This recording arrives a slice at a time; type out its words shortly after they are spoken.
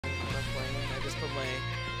just put my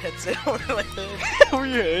headset over like that. Over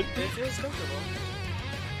your head. It feels comfortable.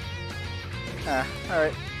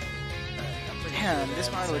 Alright. Damn, this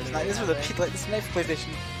monitor looks nice. This was a this is nice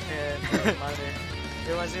PlayStation. Yeah, monitor.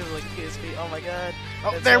 It reminds me of like PSP. Oh my god.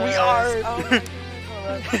 Oh, there we are! Oh my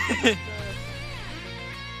god.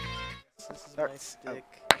 This is my stick.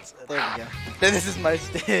 There we go. This is my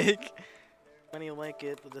stick. Many will like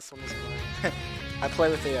it, but this one is mine. I play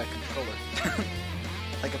with a controller.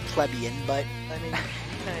 Like a plebeian, but... I mean, you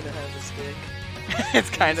kind of have the stick. It's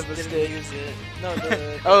kind of a didn't stick. Use it. No,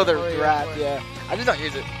 the oh, the Warrior wrap, one. yeah. I just don't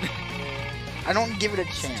use it. Yeah. I don't give it a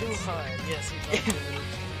It's chance. too hard. Yes, you don't give it a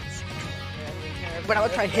chance. Yeah, But I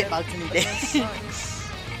would try hitbox any day.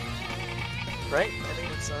 Right? I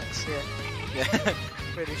think it sucks. Yeah.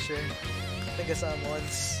 Pretty sure. I think I saw him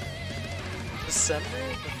once December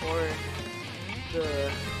before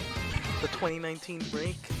the 2019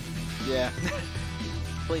 break. Yeah.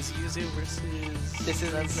 Plays Yuzu versus This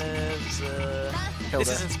isn't Nevs, Hilda.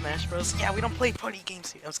 this isn't Smash Bros. Yeah, we don't play party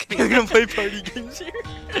games here. I was kidding. We don't play party games here.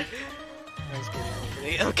 I was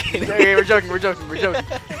kidding. I'm kidding. Okay, we're joking.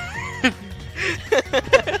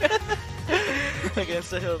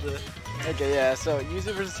 Against the Hilda. Okay, yeah, so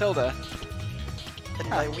Yuzu versus Hilda. And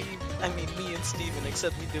by we, I mean me and Steven,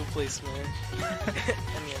 except we do play Smash.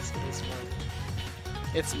 And yes, it is Marvel.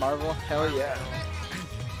 It's Marvel? Hell yeah.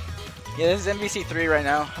 Yeah, this is MVC3 right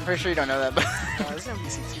now. I'm pretty sure you don't know that, but... No, this is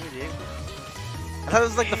MVC2, dude. I thought it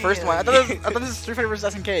was like the first one. I thought this was Street Fighter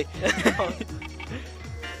vs SNK.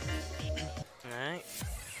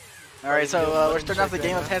 Alright, so we're starting off the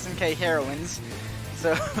game of SNK Heroines.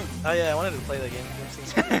 So... Oh yeah, I wanted to play that game.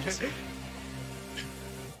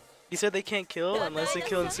 You said they can't kill unless they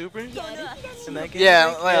kill in Super? In that game?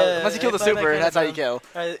 Yeah, well, unless you kill the I find that Super, kinda that's how you dumb.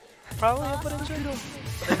 kill. Probably I'll put in Turtle.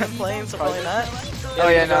 They've been playing, so probably not. Oh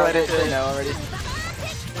yeah, no, right they into it. know already.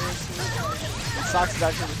 Sox is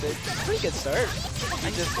actually the pretty good start.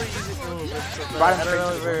 I just pretty easy rules. Bottom I don't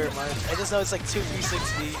know straight to where I just know it's like 2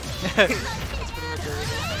 360. That's pretty much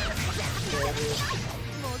everything. Yeah, it is.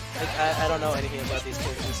 Like, I don't know anything about these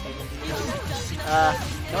characters, Steven. Do you know?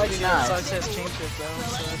 No, I do not. Sox has changed it though,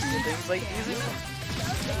 so that's good thing. Like, easy.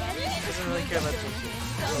 Doesn't really care about changes.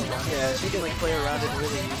 Yeah, She can like play around it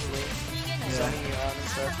really easily. Zoning you out and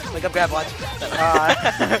stuff. Like up grab watch.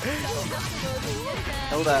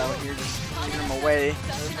 Hilda, you're just giving him away.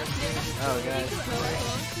 Oh god.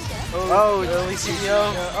 Oh, early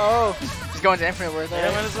CEO. Oh, he's going to Infinite Worth.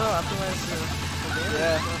 Yeah, might as well optimize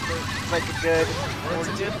Yeah. It's like a good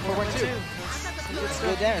 4.2.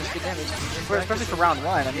 Good damage, especially for round 1.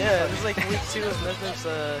 I mean, yeah, it was like week 2 of Nev's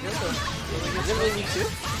Hilda. Is it really week 2?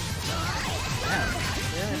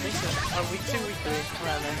 Yeah, I think so. Week 2, week 3,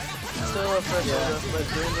 around there. Still up for Hilda, but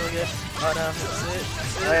doing really good. Oh no, that's it.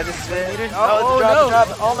 Oh yeah, this is it. Oh, the drop.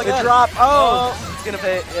 Oh my god. The drop. Oh! It's gonna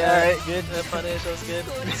pay. Yeah, alright, good. The punish was good.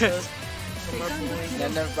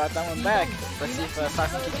 Yeah, never brought that one back. Let's see if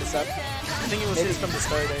Sox can keep this up. I think it was his from the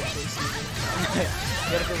start, actually. You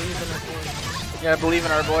gotta believe in our boy. You gotta believe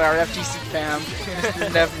in our boy, our FGC fam.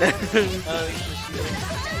 Nev.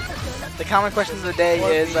 The common questions of the day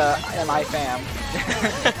is, am I fam?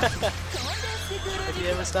 If you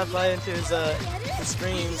ever stop by into his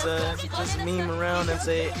streams, just meme around and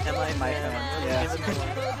say, am I fam? Yeah. Give it to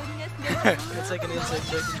him. It's like an inside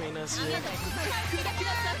joke between us here.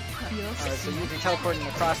 Alright, so using teleporting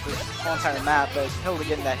across the whole entire map, but Hilda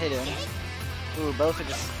getting that hit in. Ooh, both are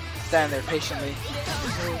just standing there patiently.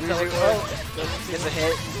 Gets a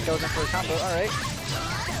hit, goes in for a combo, alright.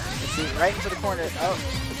 Let's see, right into the corner. Oh.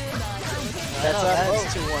 That's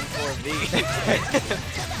 214B.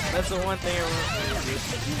 That's the one thing I want to do.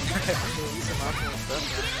 Some optimal stuff.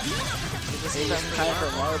 It's time for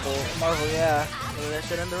Marvel. Marvel, yeah. That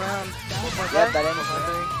should end the round. 4.5? Yep, that ends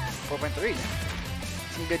 4.3.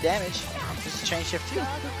 Some good damage. Just chain shift too.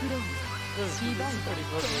 This is pretty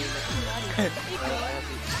lovely.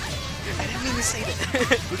 I didn't mean to say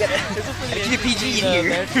that. We gotta keep it PG in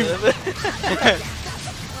here.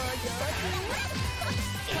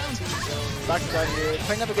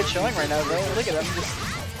 Putting up a good showing right now, though. Look at them just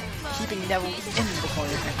keeping Neville in the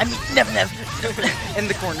corner. I mean, Nev in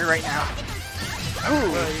the corner right now.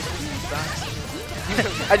 Ooh.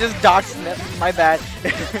 I just doxed Nev. My bad.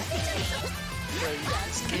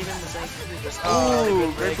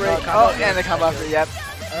 Ooh, great break. Oh, and the combo after, yep.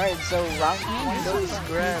 Alright, so round 1 goes.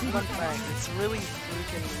 Grab. Fun fact, it's really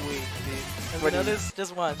freaking weak, dude. And you know this?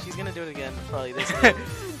 Just watch. He's gonna do it again, probably this game.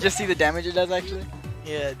 Just see the damage it does, actually?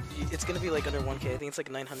 Yeah, it's gonna be like under 1k. I think it's like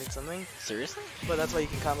 900 something. Seriously? But that's why you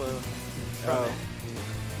can combo from it.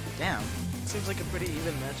 Damn. Seems like a pretty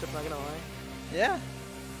even matchup, not gonna lie. Yeah.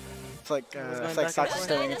 like Sox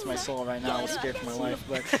staring into my soul right now. I was scared for my life,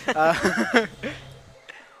 but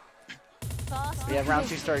we have round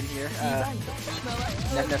 2 starting here.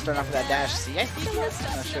 Nev starting off with that dash C, I think.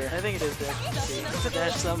 I'm not sure. I think it is dash C. It's a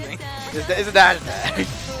dash something. It's a dash.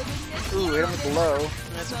 Ooh, hit him with the low.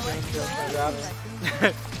 That's a brain kill by drops.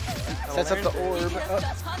 Sets up the orb.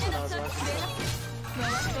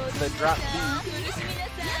 The drop B.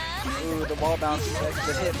 Ooh, the wall bounce is like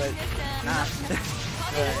the hit, but nah.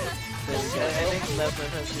 There we go. I think Nev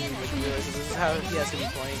has to realize this is how he has to be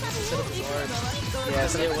playing. He has to set up his orbs. Yeah,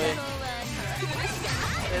 stay away.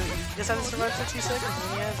 And you just have to survive 60 seconds when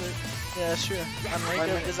he has it. Yeah, that's true.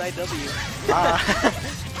 Unlike his IW.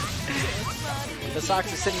 The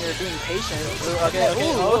Sox is sitting there being patient. Ooh, okay.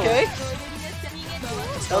 Okay.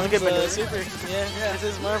 That was a good maneuver. Super. Yeah, this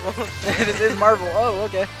is Marvel. This is Marvel. Oh,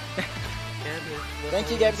 okay. Yeah, Thank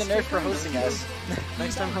you, Gabby the Nerd, for hosting us.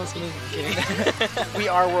 Next time, host me. Kidding. We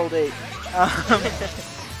are World-8.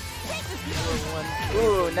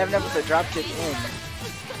 Ooh, Nev with the drop kick in.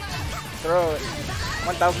 Throw it.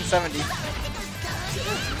 1070.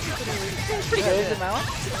 Pretty good. Is it Mount?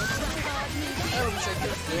 I wouldn't say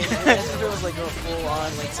good. I mean, it was like going full on,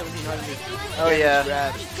 like 1700. Oh, yeah.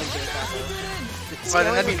 Grab. Well,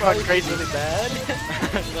 then that'd be fucking crazy. Really bad.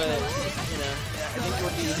 But, you know, I think it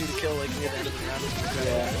would be easy to kill like near the end of the round.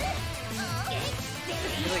 Yeah.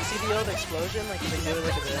 Like, see the old explosion, like if they do it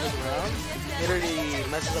like at the end of the round, it already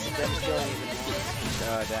messes up the damage killing even more.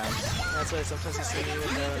 Oh, damn. That's why sometimes you see me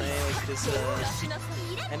with LNA, like this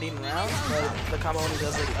ending round, but the combo only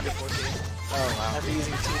does like under 14. Oh, wow. After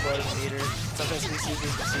using 2 bars of meter. Sometimes we see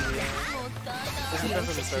this CDO. This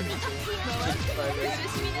depends on the starting too. 5 8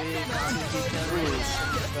 2 counters.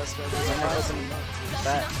 Best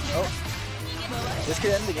That. Oh. This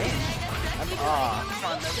could end the game. Come on,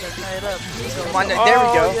 tie it up. Come on, there we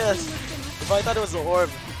go. Yes. If I thought it was the orb.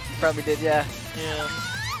 Probably did, yeah. Yeah.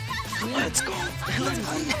 Let's go.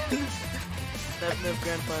 Nev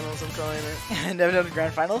Grand Finals, I'm calling it. Nev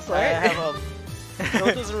Grand Finals, I have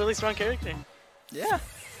Gold is a really strong character. Yeah.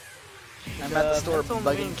 I'm at the store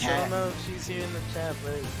bugging Cat. Cat. I don't know if she's here in the chat,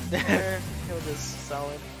 but Gold is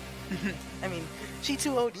solid. I mean, she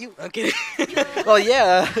 2-0'd you. I'm kidding. Well,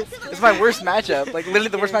 yeah. It's my worst matchup. Like, literally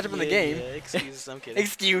the worst matchup in the game. Yeah, excuses, I'm kidding.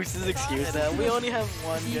 Excuses. And, we only have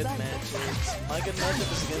one good matchup. My good matchup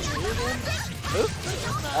is against you again. Who?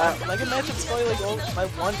 My good matchup is probably like my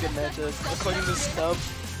one good matchup, according to Stub.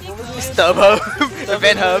 What was it? StubHub.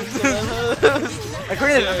 Event Hub.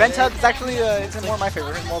 According to Event Hub, it's actually it's more my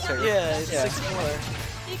favorite. It's Mol's favorite. Yeah, it's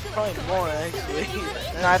 6-4. Probably more, actually.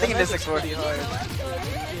 No, I think it is 6-4. Pretty hard.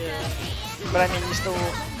 Yeah. But I mean, you still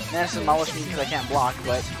managed to demolish me because I can't block,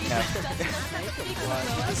 but, you know. You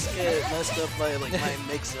just get messed up by like my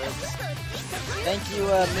mix-ups. Thank you,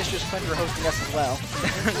 Mistress Quinn, for hosting us as well.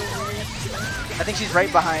 I think she's right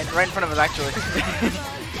in front of us, actually.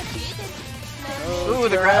 Ooh,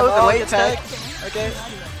 the late tech. Okay.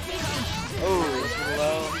 Oh,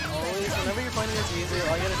 low. Always, whenever you're finding this easier,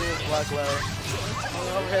 all you gotta do is block low.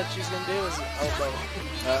 Only overhead she's gonna do is elbow.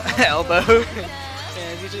 Elbow. And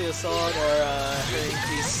it's usually a sword or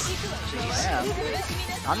increase. Yeah.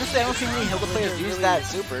 Honestly, I don't see many Hilda players use that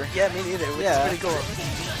super. Yeah, me neither. Which is pretty cool.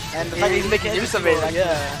 And the fact that he's making use of it.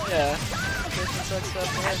 Yeah.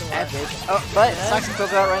 Epic. Oh, but Sox can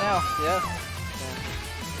close it out right now. Yeah.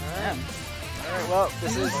 Alright, well,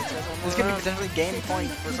 this could be potentially game point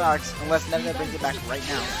for Sox unless Nev brings it back right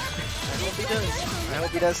now. I hope he does. I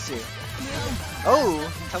hope he does too. Oh,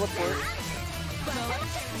 teleport.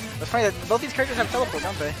 It's funny that both these characters have teleport,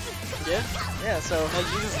 don't they? Yeah? Yeah, so...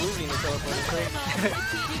 you just losing the teleport,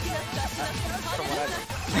 from what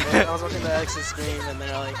I was watching the X's stream and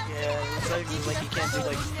they're like, yeah, it's like you can't do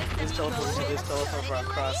like this teleport to this teleport for a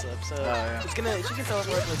cross-up, so it's gonna, if you can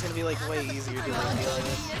teleport, it's gonna be like way easier to deal with.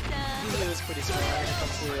 Usually it's pretty strong when it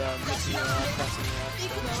comes to mixing around, crossing around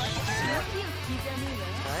stuff.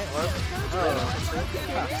 Alright, well,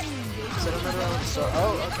 set another round. So,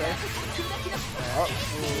 okay. Oh,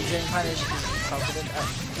 he's getting punished. He's confident.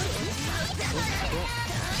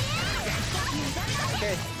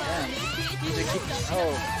 Okay, yeah. Need to keep.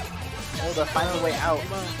 Oh, the final way out.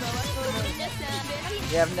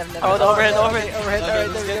 Yeah, never. Oh, the overhead. Overhead. Okay, Alright,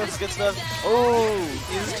 this there we go. is good stuff. Oh,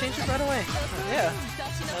 you just changed it right away. Yeah.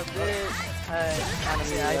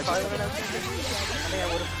 Honestly, I probably would have changed it. I think I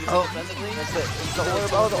would have used it defensively. That's it. The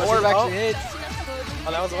orb. Oh, the orb actually hit. Oh,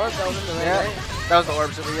 that was the orb. That was in the right? That was the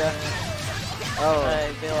orb. So yeah. Oh.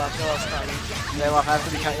 Alright, Bailoff timing. Bailoff has to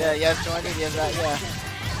be kind. Yeah, yes, joined it. Yes, that. Yeah.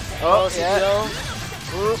 Oh, yeah.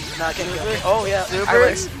 Oop, not getting it. Oh, yeah. Super.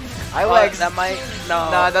 High legs. That might no.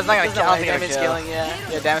 No, that's not gonna count. Damage scaling, yeah.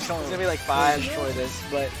 Yeah, damage scaling. It's gonna be like 5 for this,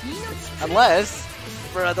 but unless.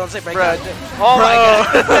 Bro, don't say break Bro, out. Oh my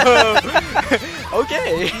god.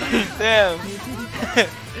 Okay. Damn. Alright,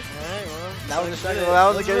 well. That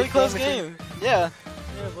was a really close game. Yeah.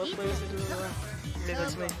 Yeah, both players are doing well. Yeah,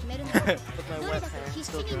 that's me. With my wet hair.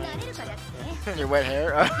 Still drying. Your wet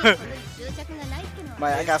hair?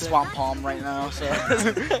 I got swamp palm right now, so.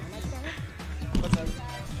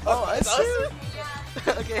 Oh, I see it.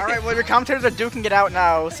 Okay. Alright, well, your commentators are duking it out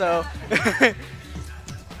now, so.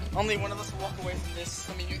 Only one of us will walk away from this.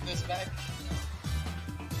 Let me mute this back.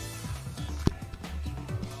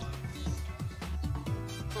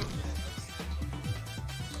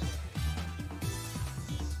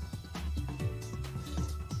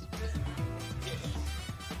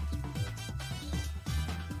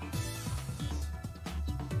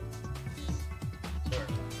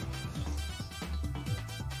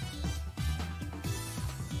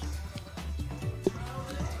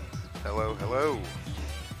 Hello, hello.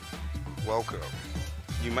 Welcome.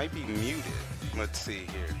 You might be muted. Let's see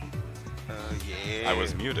here. Yeah. I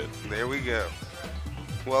was muted. There we go.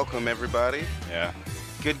 Welcome, everybody. Yeah.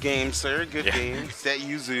 Good game, sir. Good game. That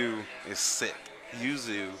Yuzu is sick.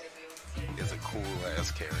 Yuzu is a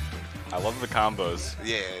cool-ass character. I love the combos.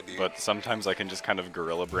 Yeah, dude. But sometimes I can just kind of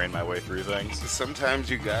gorilla brain my way through things. Sometimes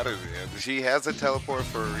you gotta, man. She has a teleport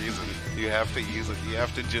for a reason. You have to use it. You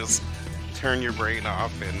have to just turn your brain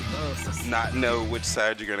off and not know which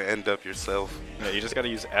side you're gonna end up yourself. Yeah, you just gotta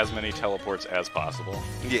use as many teleports as possible.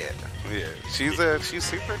 Yeah, yeah. She's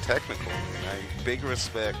super technical. Big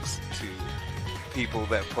respects to people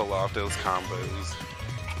that pull off those combos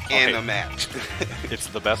in a match. It's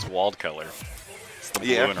the best walled color. It's the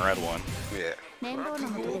blue and red one. Yeah.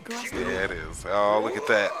 Yeah, it is. Oh, look at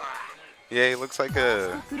that. Yeah, he looks like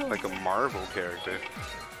a Marvel character.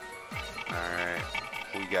 All right.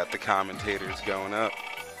 We got the commentators going up.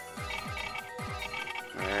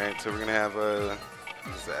 Alright, so we're going to have,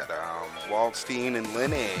 who's that, Waldstein and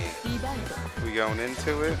Linne. We going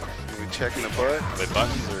into it? We checking the butt? Are they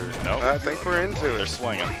buttons or no? I think we're into it. They're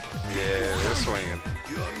swinging. Yeah, they're swinging.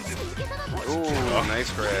 Ooh,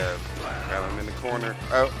 nice grab. Got him in the corner.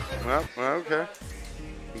 Oh, well, okay.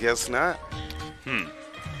 Guess not.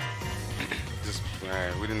 Just,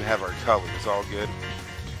 alright, we didn't have our colors. All good.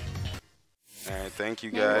 Alright, thank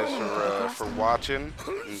you guys for watching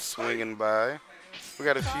and swinging by. We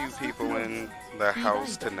got a few people in the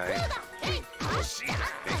house tonight. Make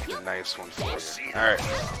a nice one for you. Alright,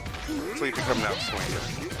 Sleepy coming out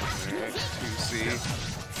swinging. Alright, 2C.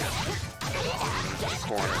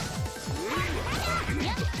 Corner.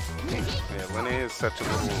 Yeah, Lenny is such a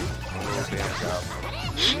little damn goblin.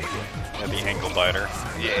 Yeah, the ankle biter.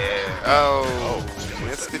 Yeah. Oh,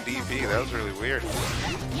 missed the DP. That was really weird.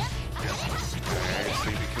 Alright,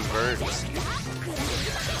 Sleepy converts.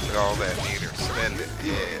 Look at all that meter. Spend it.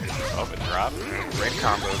 Yeah. Oh, it dropped. Red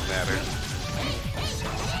combos matter.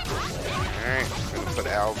 Alright, gonna put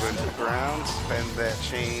Alva into the ground. Spend that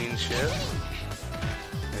chain shift.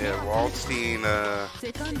 Yeah, Waldstein,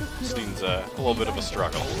 Stein's a little bit of a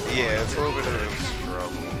struggle. Yeah, it's a little bit of a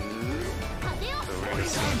struggle. So we're gonna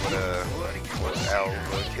see what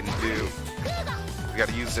Alva can do. We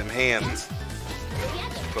gotta use them hands.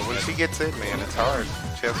 But when she gets it, man, it's hard.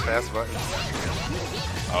 She has fast buttons.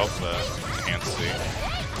 Oh, can't see.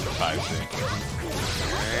 5C.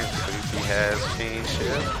 Alright, so he has chain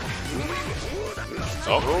shift.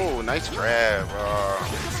 Oh, nice grab.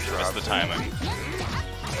 missed the timing.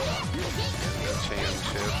 Chain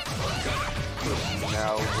shift.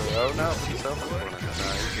 Now, oh no, he's up. No,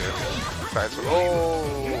 he's good.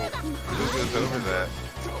 Who goes over that?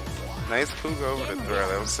 Nice Kuga over the throw.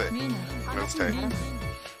 That was sick. That was tight.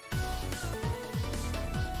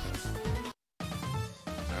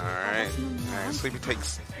 Alright, Sleepy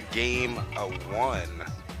takes game 1.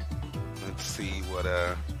 Let's see what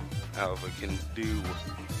Alva can do.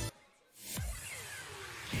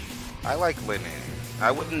 I like Linne. I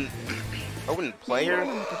wouldn't play her,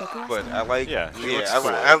 but I like. Yeah, she looks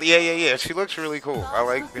cool. Yeah. She looks really cool. I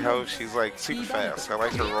like how she's like super fast. I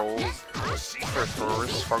like her roll. Her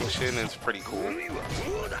first function is pretty cool.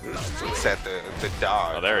 It's at the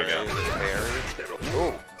dodge. Oh, there we go.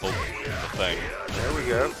 Oh, the thing. There we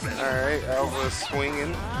go. All right, Alva's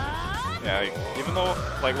swinging. Yeah, even though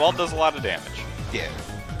Walt does a lot of damage. Yeah.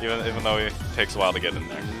 Even though it takes a while to get in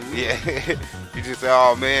there. Yeah. You just,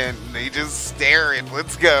 oh man, they just staring.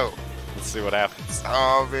 Let's go. Let's see what happens.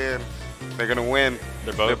 Oh man, they're gonna win.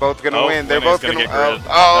 They're both gonna win. They're Linne's both gonna. get Linne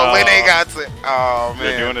got it. Oh man.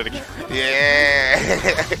 They're doing it again. Yeah.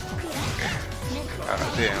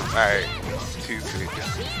 Oh damn. All right. 2-2.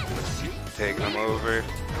 taking him over.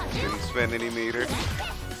 Didn't spend any meter.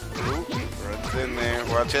 Ooh, runs in there.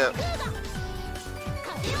 Watch out.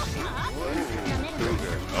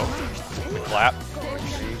 Oh, clap.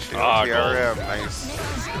 TRM, nice.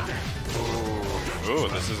 Ooh,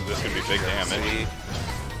 this gonna be big damage.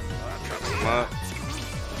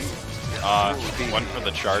 One for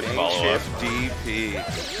the charge follow-up. DP.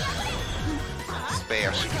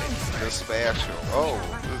 Special. The special. Oh,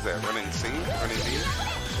 what is that? Running C? Running D?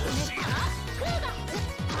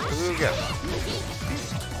 Who got?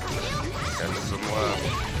 Got some love.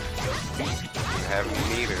 Having a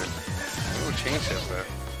meter. Oh, change that.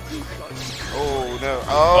 Oh no!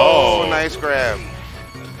 Oh, nice grab.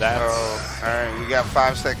 That's. Oh, all right. We got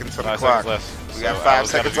 5 seconds on the 5 clock. seconds left. We got So 5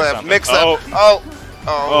 seconds left. something. Mix up.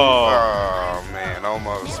 Oh man!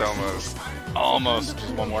 Almost. Almost.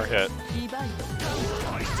 Just one more hit.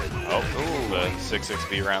 Oh, the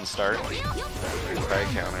 6-6B round start. High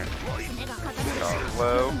counter.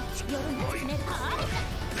 Low.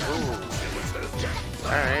 Ooh.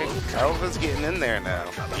 Alright, Alva's getting in there now.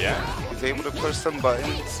 Yeah. He's able to push some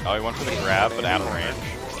buttons. Oh, he went for the grab, but out of range.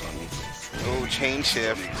 Oh, chain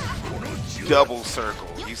shift. Double circle.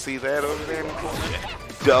 You see that over there in the corner?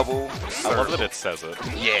 Double circle. I love that it says it.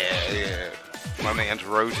 Yeah. My man's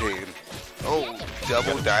rotating. Oh,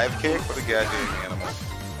 double dive kick? What a goddamn animal.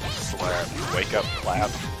 Slap. Wake up, clap.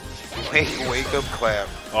 Wake up, clap.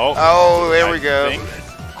 Oh, there we go. think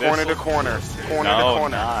Corner to corner. Corner to No,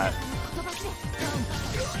 corner. not.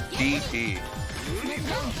 DP.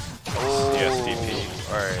 Oh, Yes, DP.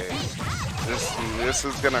 Alright. This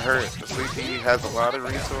is gonna hurt. The Sleepy has a lot of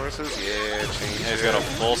resources. Yeah, change He's it. got a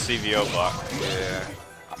full CVO block. Yeah.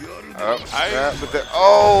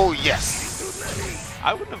 Oh, yes!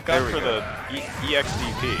 I wouldn't have gone There we for go. the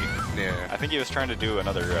EXDP. Yeah. I think he was trying to do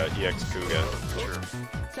another EX Kuga.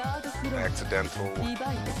 Accidental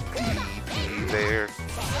DP there.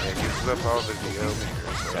 Yeah, uses up all the VO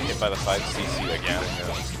meters. Got hit by the 5cc again.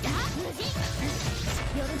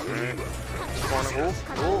 Corner.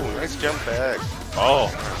 Oh, nice jump back. Oh,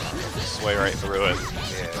 sway right through it.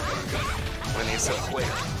 Yeah. When he's so quick.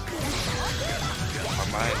 My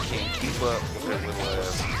mind can't keep up with that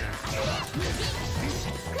little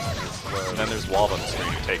And then there's Wald on the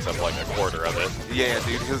screen who takes up like a quarter of it. Yeah,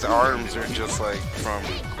 dude, his arms are just like from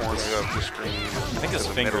corner of the screen. I think his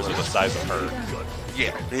fingers are the size of her.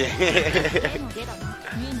 Yeah.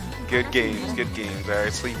 Good games. All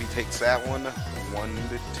right, Sleepy takes that one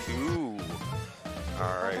 1-2.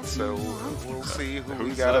 All right, so we'll see who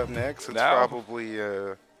we got up next. It's now? probably.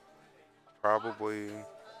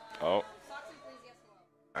 Oh.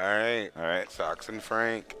 All right. Socks and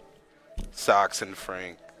Frank.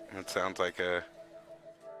 That sounds like a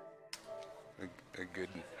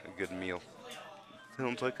good meal.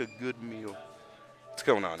 Sounds like a good meal. What's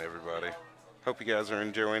going on, everybody? Hope you guys are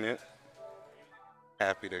enjoying it.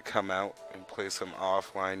 Happy to come out and play some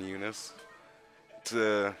offline UNIST. It's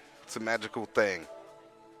a magical thing,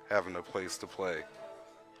 having a place to play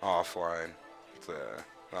offline. The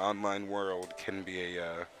online world can be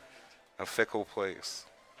a fickle place.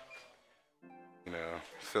 You know,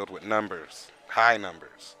 filled with numbers, high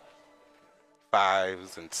numbers,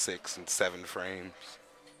 5s and 6 and 7 frames.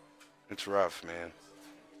 It's rough, man.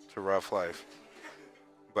 It's a rough life.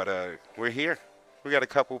 But we're here. We got a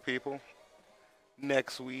couple people.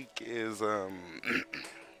 Next week is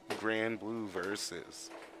Grand Blue versus.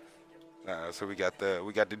 So we got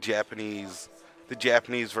the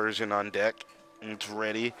Japanese version on deck. It's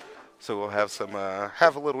ready. So we'll have some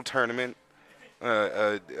have a little tournament.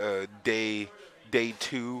 Day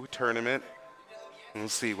 2 tournament. We'll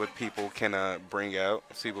see what people can bring out.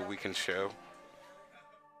 See what we can show.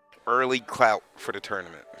 Early clout for the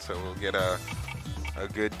tournament, so we'll get a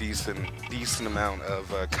good decent amount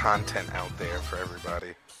of content out there for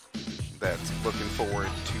everybody that's looking forward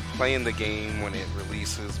to playing the game when it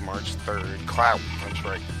releases March 3rd. Clout, that's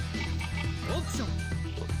right.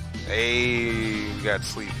 Hey, we got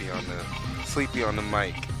Sleepy on the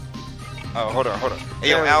mic. Oh, hold on.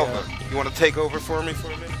 Hey, yo, Alva, you want to take over for me for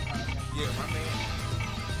a minute? Yeah, my man.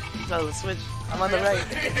 So the switch, I'm on the right.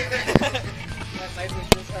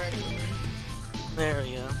 There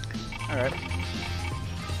we go. Alright.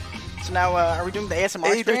 So now, are we doing the ASMR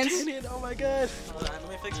Hey, experience? D'Artagnan, oh my god. Hold on, let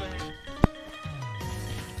me fix my hair.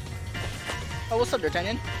 Oh, what's up,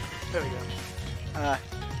 D'Artagnan? There we go.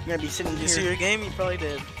 You're gonna be sitting here. You see your game? You probably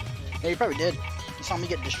did. Yeah, you probably did. You saw me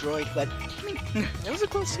get destroyed, but It was a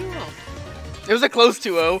close 2-0. it was a close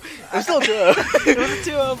 2-0. It was still 2-0. It was a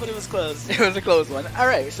 2-0, but it was close. It was a close one.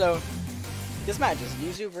 Alright, so This match is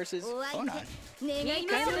Yuzu versus Bonan. Kind of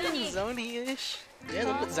zony-ish. Yeah, a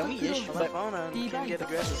little bit zony-ish, but Bonan can get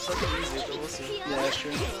aggressive so easy, but we'll see. yeah, that's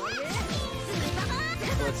true.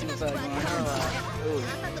 Let's see what's going on.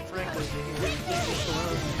 Frankly,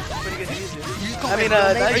 pretty good Yuzu. I mean,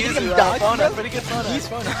 not are you Yuzu, gonna dodge Bonan, him? pretty good Bonan. He's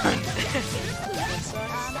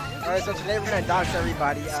Alright, so today we're gonna dox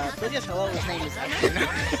everybody. Please just hello, his name is Ashton.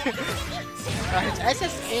 His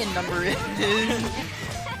SSN number is...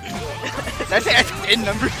 That's the SSN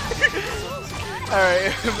number.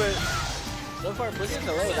 Alright, but so far Blizzard's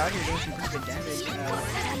hello, down here doing some pretty good damage.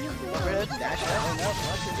 Overhead, dash out, and up,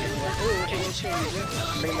 ooh, okay, you should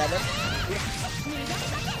bring that up.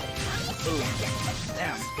 Ooh,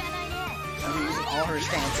 damn. I'm using all her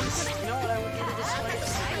stances. You know what I would do to this fight?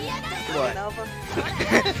 What? Alpha?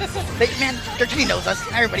 They, man, their team knows us.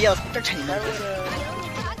 Everybody else, their team knows us.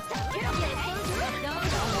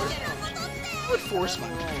 I would force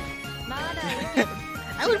one.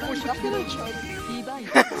 I would force one. I'm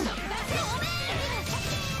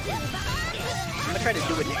gonna try to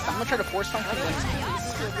do it next time. I'm gonna try to force one.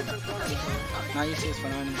 Now you see it's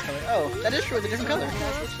fun on this color. Oh, that is true. It's a different color.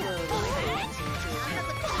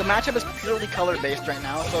 The matchup is purely color based right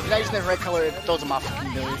now, so if you guys use the red color, it throws them off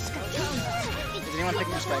fucking Billy's. Is anyone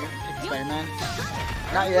picking Spider-Man?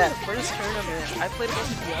 Not yet. First tournament, I played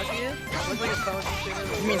against Byakuya. Looked like a college thing.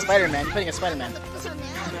 You mean Spider-Man? You're playing a Spider-Man. No,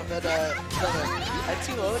 but I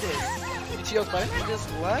 2-0'd it. You see those Spider? He just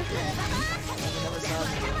left and I never saw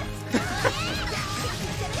him again.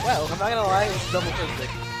 Well, I'm not gonna lie, it's double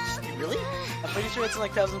perfect. really? I'm pretty sure it's in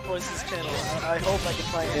like Thousand Voices channel. I hope I can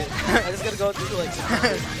find it. I just gotta go through like some...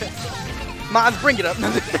 Maz, bring it up.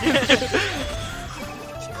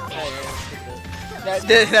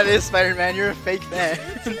 That is Spider-Man. You're a fake fan.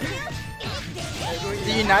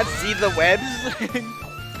 Do you not see the webs?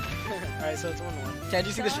 Alright, so it's 1-1. Can't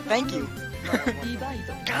you see the shit? Thank you.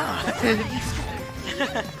 God.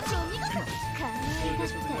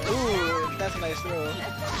 Ooh, that's a nice throw.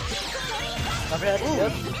 Overhead. Ooh.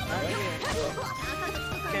 Yep.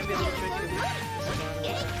 Can be a little tricky.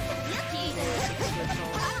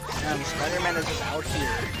 Spider-Man is just out here,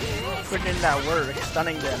 putting in that work,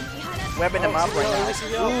 stunning them, webbing them up right now.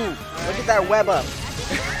 Ooh, look at that web up.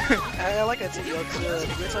 I like that too, because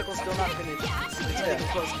the grid cycle's still not finished. It's getting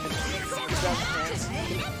close to finish. He's down the chance.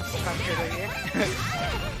 Concentrate right here.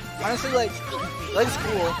 Honestly, like, it looks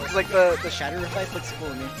cool. It's like the shatter fight looks cool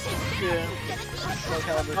to me. Yeah. Soul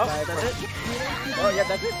Calibur 5. That's it? Oh, yeah,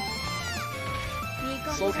 that's it.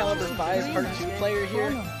 Soul Calibur 5 Part 2 player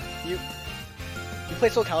here. You play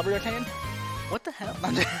Soul Calibur, D'Artagnan? What the hell?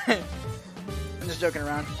 I'm just joking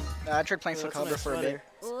around. I tried playing Soul Calibur for a bit.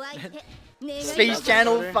 Space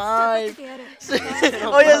Channel 5!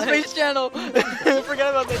 Oh yeah, Space Channel!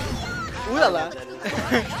 Forgot about that. Ooh la la.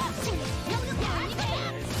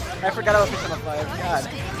 I forgot about Space Channel 5. God.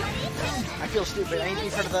 I feel stupid. I need to be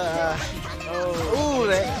part of the... Ooh,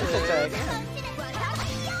 the extra attack.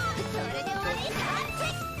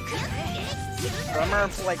 I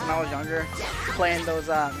remember, like, when I was younger, playing those,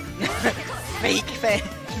 fake fans.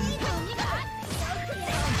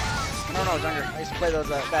 I don't know, I was younger. I used to play those,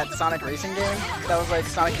 that Sonic racing game. That was like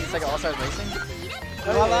Sonic and Sega All-Stars Racing.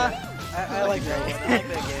 Oh, yeah. I like that one. I like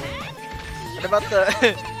that game. What about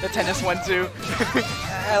the tennis one, too?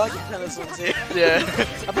 I like the tennis one, too. Yeah.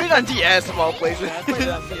 I played it on DS of all places. Yeah, I played it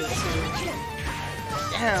on PS2.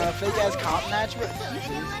 Damn, a fake-ass comp match?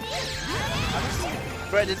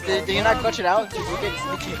 Bro, did you not clutch it out? Did you get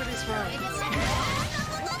sneaky? Pretty smart.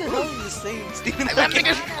 What the hell are you saying, Steven? I'm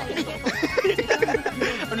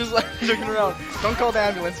just like looking around. Don't call the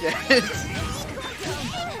ambulance yet.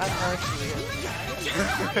 I'm actually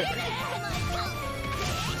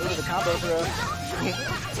Look at the combo throw.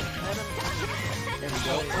 There we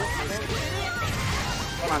go.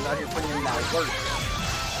 Come on, out here putting in that work.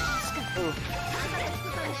 Ooh.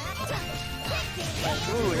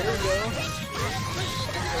 Ooh, there we go.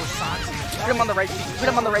 Put him on the right feet. Put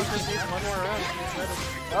him on the right feet. one more round.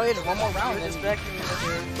 Oh yeah, just one more round. It's back to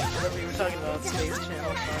whatever you were talking about, Space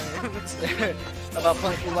Channel 5. About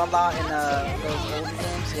playing Ooh La in those old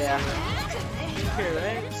games? Yeah. Pink Hair,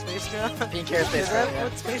 right? Space Channel? Pink Hair, Space Is that Channel, yeah.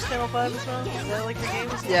 what Space Channel 5 is from? Is that like the game?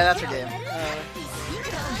 Yeah, that's her game.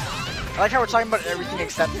 I like how we're talking about everything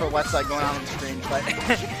except for what's going on the screen, but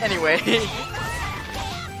anyway. I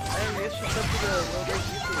guess she's up to the World-8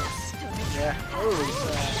 YouTubers. Yeah. Ooh,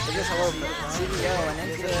 so just hello CBO and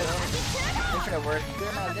infinite worth. Good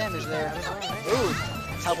amount of damage there. Ooh,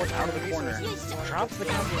 teleport out of the corner. Drops the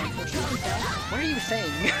combo. What are you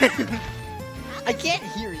saying? I can't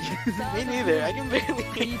hear you. Me neither. I can barely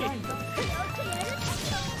hear you.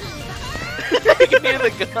 You can hear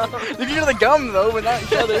the gum. You can hear the gum though, but not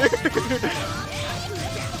each other.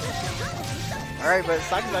 Alright, but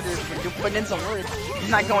Saku's out here putting in some work. He's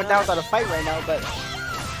not going down without a fight right now, but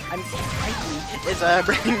Mikey is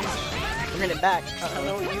bringing it back. I don't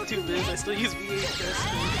know what YouTube is. I still use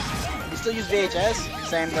VHS. You still use VHS?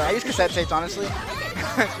 Same though. I use cassette tapes, honestly.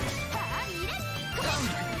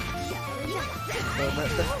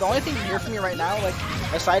 The only thing you hear from me right now, like,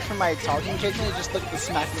 aside from my talking occasionally, is just like the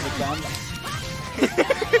smacking of the gum.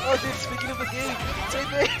 Oh, dude, speaking of the game, it's right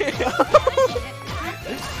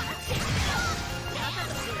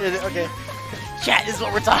there. Okay. Chat is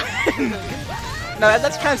what we're talking. No,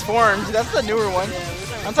 that's Transformed. That's the newer one.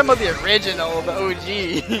 I'm talking about the original, the OG.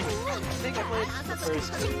 I think I played the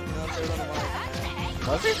first two. The third one.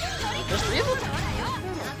 Was it? There's 3 of them?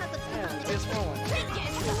 Yeah, the PS4 one.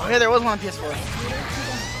 Oh yeah, there was one on PS4.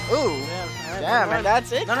 Ooh. Yeah, man,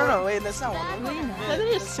 that's it? No, wait, that's not one. Yeah, that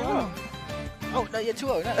is 2-0. Oh, no, yeah, 2-0.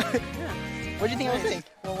 No. Yeah. What do you think I was saying?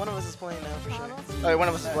 Well, one of us is playing now for sure. Oh, wait, one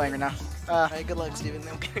of us is playing right now. Alright, good luck, Steven.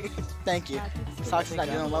 I'm kidding. Thank you. Sox is not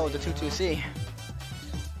doing well with the 2-2-C.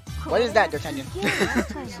 What is that, D'Artagnan?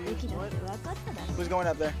 Who's going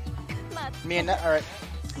up there? Me and that? Alright.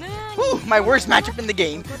 Woo! My worst matchup in the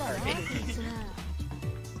game. I'm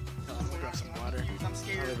gonna grab some water. I'm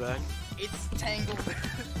scared. I'll be back. It's tangled.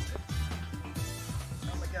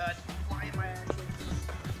 Oh my god. Why am I actually...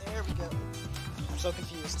 There we go. I'm so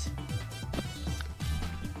confused.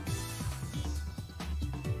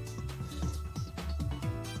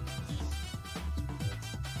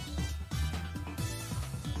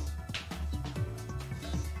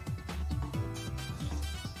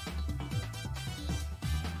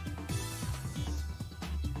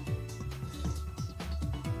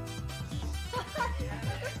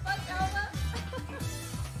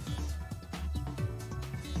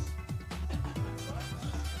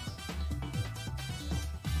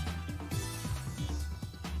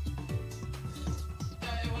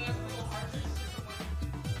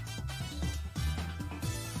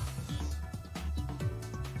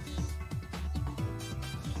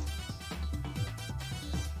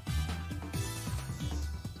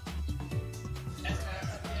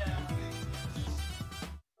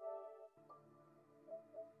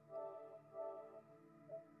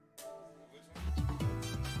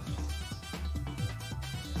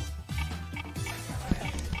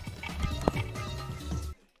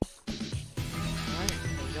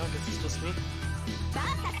 Me.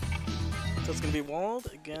 So it's gonna be Walled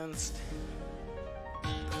against.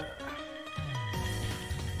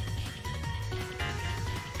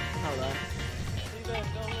 Hold on.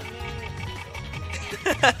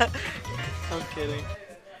 I'm kidding.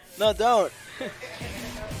 No, don't.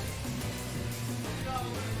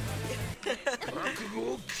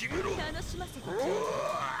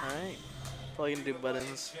 Alright. Probably gonna do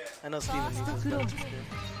buttons. I know Steven needs his buttons for sure.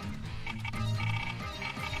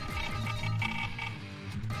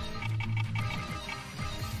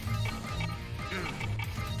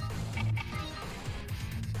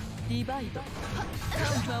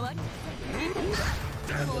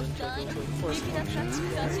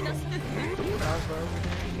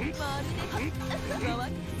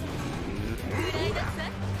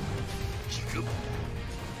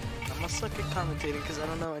 I'm a suck at commentating because I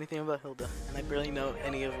don't know anything about Hilda, and I barely know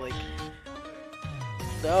any of like.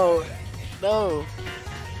 No.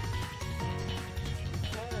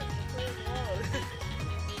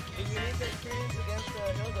 You need the experience against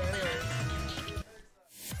Hilda, anyways.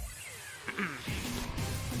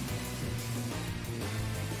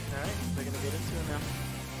 Alright, we're gonna get into it now.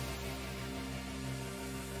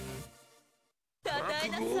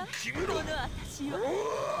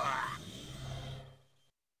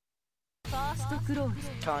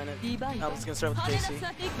 Calling it. I was gonna start with JC.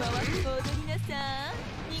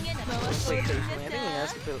 Play patient. I think he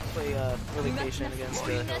has to play really patient against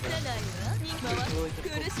Hilda. Really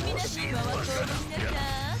difficult.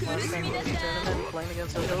 Last time in the tournament, playing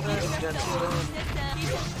against Hilda, he got 2-0.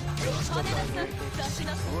 Still playing very patient.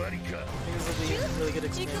 I think this will be a really good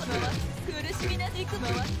experience for him.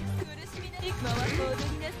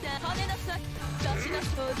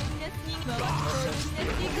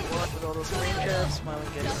 With all those frame caps, smiling,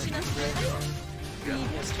 getting great.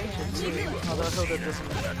 Yes, change it too. Although Hilda doesn't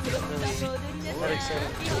really that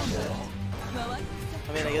exciting.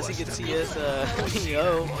 I mean, I guess he could see us, Yo.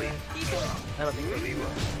 I don't think so.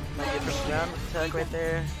 Might get first round attack right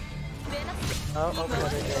there. Oh,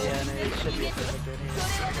 yeah, no, it should be a perfect right here.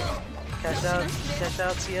 Cash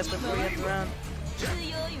out, CS before you end the round.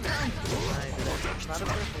 Right, it's not a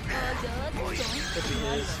perfect. Could be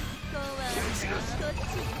his.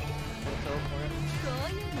 teleport.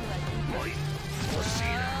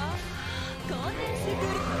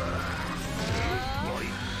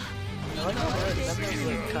 I like how that means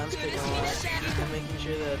like concentrating on and making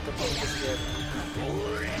sure that the opponent doesn't get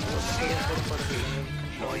part of the game,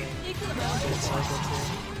 controlling good cycle too.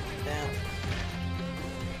 Damn.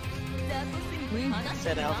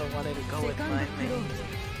 Said Alpha wanted to go with my main.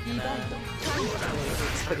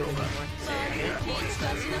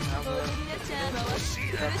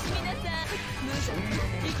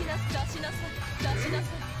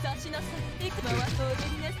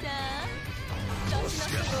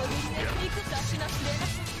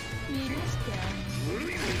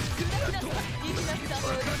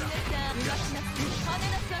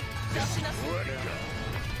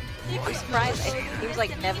 I'm surprised. It seems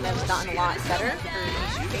like Nev's gotten a lot better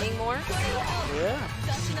for training more. Yeah.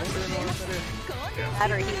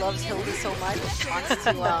 That or he loves Hildy so much, wants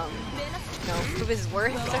to, prove his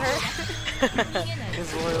worth to her.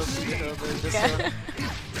 His loyalty to Hilda. Just,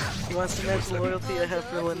 he wants to match loyalty I have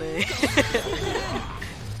for Lene.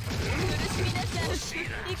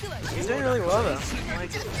 He's doing really well though. I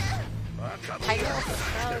like it.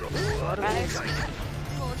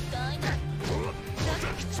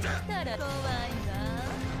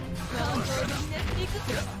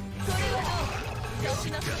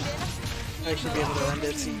 I should be able to end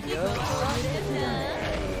it. CBO.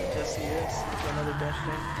 Yes, he is. For another dash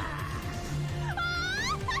thing.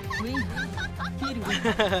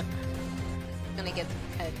 Gonna get the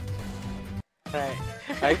head. Alright.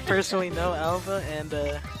 I personally know Alpha, and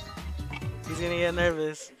he's gonna get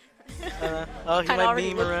nervous. Oh, he might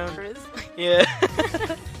beam around. Yeah.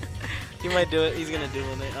 He might do it. He's gonna do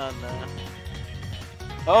it. Oh no.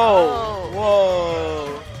 Oh!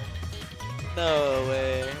 Whoa! No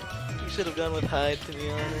way. You should have gone with Hyde, to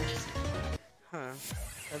be honest. Huh.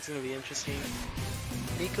 That's gonna be interesting.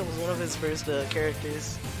 Nico was one of his first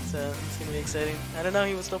characters, so it's gonna be exciting. I don't know,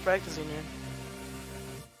 he was still practicing here.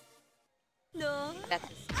 That's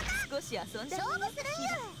his.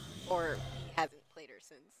 Or he hasn't played her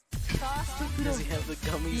since. Does he have the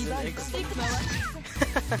gummies and eggs?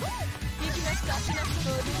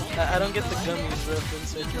 I don't get the gummies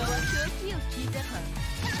reference.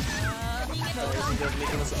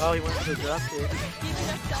 Oh, he went for the drop kick.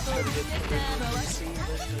 Try to get PC.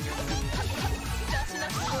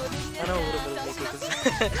 I know a little bit of Nico because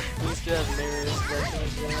we used to have mirrors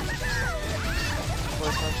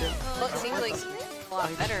Well, it seems like a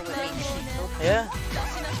lot better with me. Yeah.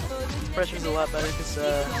 His pressure's a lot better because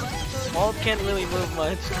Wald can't really move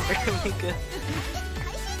much compared to Mika.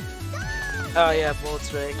 Oh yeah, Bolt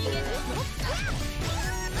Strike. Yeah.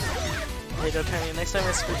 There you go, Kenny. Next time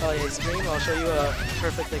I stream, I'll show you a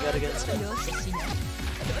perfect I got against him.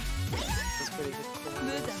 That's pretty good.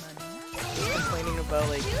 He's complaining about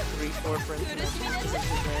like 3-4 frames.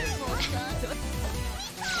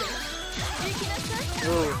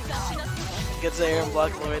 Ooh. Gets the air and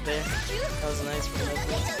block low right there. That was nice for him.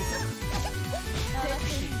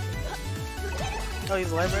 Oh,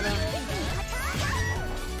 he's live right now?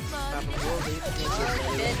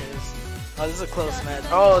 Oh, this is a close match.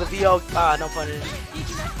 Oh, the VO. Ah, no punish.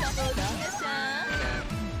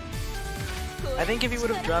 I think if he would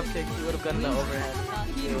have drop kicked, he would have gotten the overhead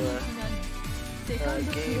to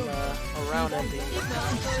game around ending.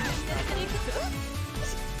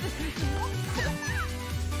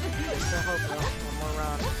 Still hope though. One more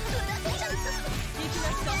round.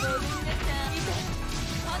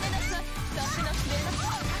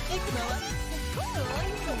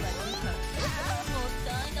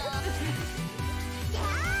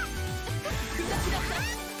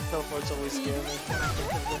 Teleports always scare me.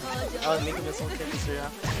 Oh, make a missile kick is here.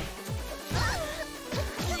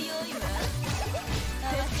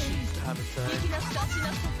 How to try.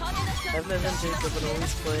 I've never been Jacob but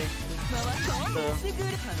always play. So,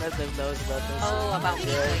 Medvedev knows about this. Oh, about me,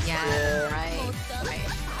 yeah. Right.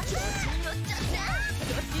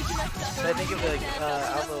 So I think if like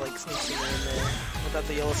Alpha like sneaks in there without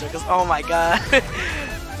the yellow circles. Oh my god!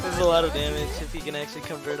 There's a lot of damage if he can actually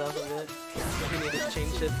convert off of it. If he needed to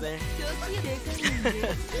change it there.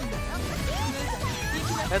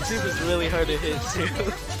 That soup is really hard to hit too.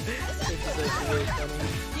 Which is actually really funny.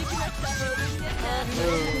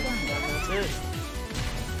 Ooh, and that's it.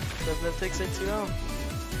 That takes it 2-0.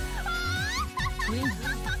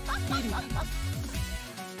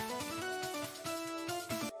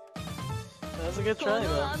 That was a good try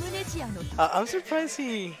though. I'm surprised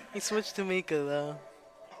he switched to Mika though.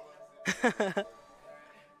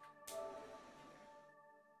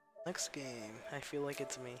 Next game, I feel like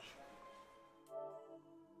it's me.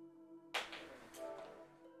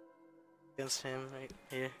 Against him right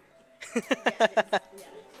here.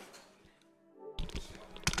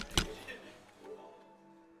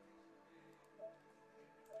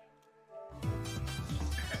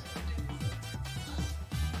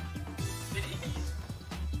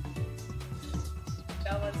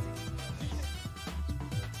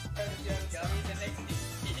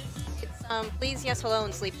 It's please, yes, hello,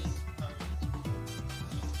 and sleep.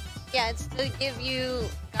 Yeah, it's to give you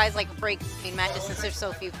guys like a break between matches since there's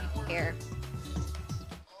so few people here.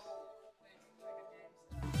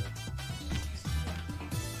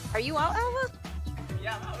 Are you out, Alva?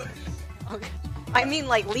 Yeah, I'm out. Okay. I mean,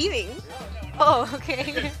 like leaving. Oh,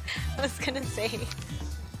 okay. I was gonna say.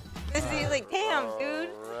 This is like, damn, dude.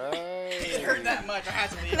 It hurt that much. I had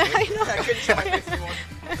to leave. I know. I couldn't show my face anymore.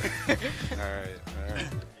 Alright.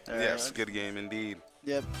 Yes, good game indeed.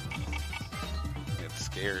 Yep. It's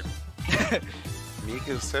scared.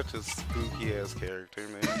 Mika's such a spooky ass character,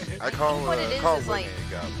 man. I call What it is call is like Winnie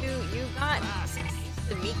a goblin. you got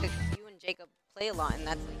to Mika. You and Jacob play a lot, and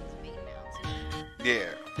that's like his main now. So.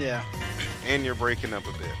 Yeah. Yeah. And you're breaking up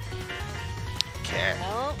a bit. Cat.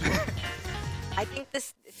 Well, I think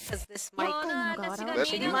this because this mic. That's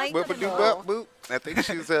shitty mic. boop. I think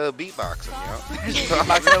she's beatboxing, yo.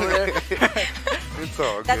 Beatboxing over there. It's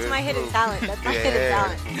all good. That's my hidden talent. That's my hidden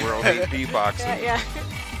talent. World-8 beatboxing. Yeah.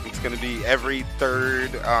 It's gonna be every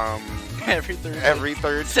third every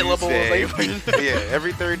third syllable. Tuesday. Yeah,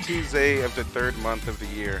 every third Tuesday of the third month of the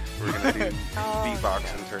year, we're gonna do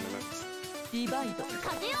beatboxing tournaments.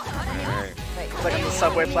 Alright. Like on the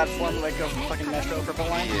subway platform, like a fucking Metro purple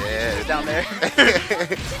line. Yeah. It's down there.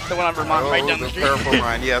 The one on Vermont, right down the street. Purple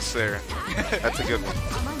line, yes, sir. That's a good one.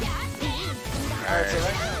 Alright, so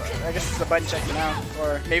right now, I guess it's a button check now,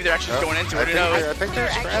 or maybe they're actually going into it. Who knows? I think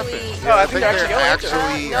they're scrapping. Actually, I think they're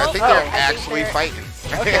actually I think they're actually fighting.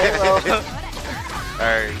 Okay, well.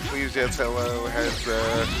 Alright, please just hello has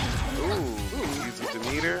easy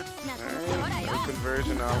Demeter. Alright, no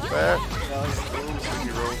conversion off that. He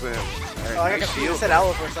rolls in. Alright, I nice got shield. said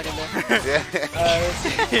owl for a second there. Yeah.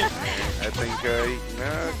 I think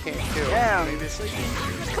no, can't kill. Damn. Maybe.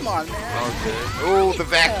 Come on, man. Okay. Oh, the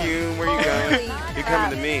vacuum. Where you going? You're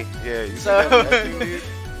coming to me. Yeah, you see So- that vacuum, dude?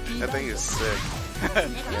 That thing is sick.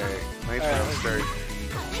 Alright, nice round start.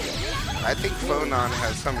 I think Phonon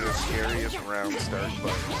has some of the scariest round start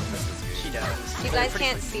buttons. She does. You guys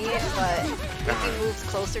can't see it, but Ricky moves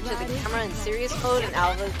closer to the camera in serious mode, and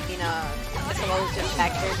Alva's being SLO's just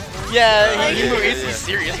back there. Yeah, he's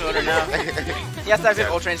serious mode right now. He has to have his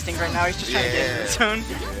Ultra Instinct right now. He's just trying to get in the zone.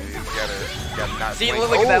 He's gotta not See, blink.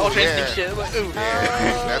 look at that Ultra yeah. Instinct shit. Look, ooh.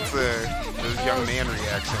 Yeah, that's those young man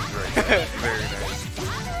reactions right there. Very nice.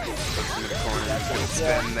 Puts him in the corner. He'll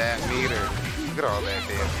spin that meter. Look at all that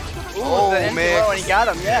damage. Ooh, the mix. and he got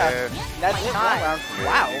him, yeah. That's it. Nice.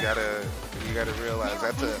 Wow. You gotta realize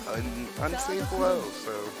that's an unsafe blow.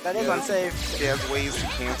 So That is unsafe. He has ways to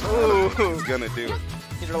cancel Ooh. it. He's gonna do it.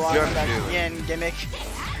 He's relying on that Yin gimmick.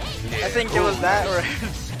 I think it was that, or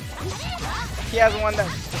he has one that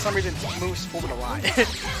for some reason moves forward a lot.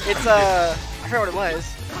 It's I forgot what it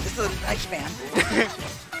was. It's the X Man.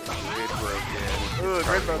 Grid broke, yeah. Ooh,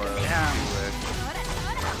 grid broken. Yeah.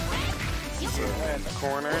 So in the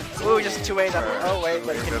corner. Ooh, just 2 ways. Oh wait,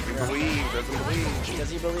 but doesn't believe. Does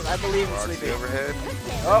he believe? I believe in Roxy Sleepy. overhead.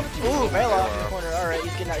 Oh, ooh, mail off in the corner. All right,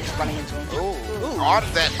 he's getting out. He's running into him.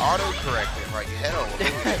 That auto corrected like hell.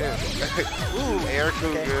 Ooh, air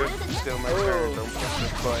cougar. Still my turn. Don't push the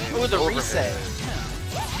button. Ooh, the Overhead. reset.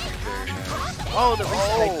 Very nice. Oh, the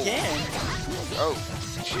reset again. Oh,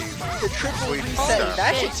 jeez. The triple Sleepy reset. stop.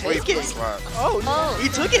 That should take Sleepy it. slot. Oh, he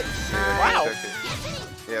took it. Wow. He took it.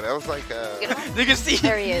 Yeah, that was like You can see.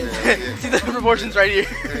 There he is. See the proportions right here.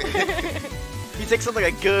 He takes up like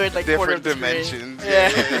a good quarter of different the dimensions. screen.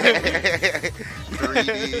 Yeah.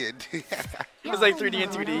 3D. It's like 3D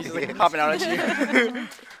and 2D. He's like popping out at you.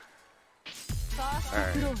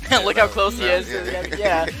 Alright. Look how close he is. Yeah.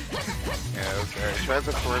 Yeah. Yeah, okay. Try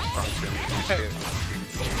the force function.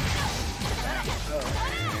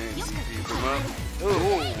 Keep him up.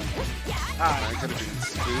 Ooh. That could have been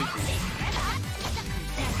spooky.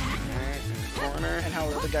 Corner. And how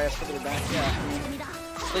the guy is further back. Yeah. I mean,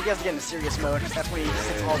 so he has to get into serious mode. That's when he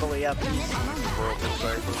sits all the way up. Whirlpool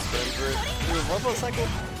cycle spins it. Whirlpool cycle.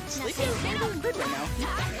 Sleepy is really good right now. He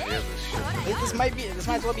has a shit. This might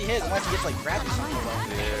as well be his unless he gets like grabbed or something.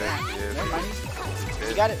 Yeah. Never mind.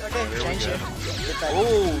 You got it. Okay. There we Change go. it. Get that.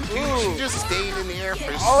 Dude, she just stayed in the air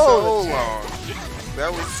for so long.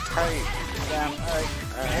 That was tight. Damn. All right.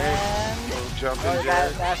 Alright. Go jumping Oh,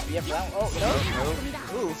 jack. that has to be up for that one. Oh,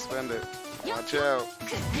 no. Nope. Spend it. Watch out.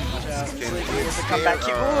 Watch out. Getting Sleepy hit is to come back.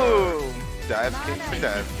 scared. Ooh. Dive kick for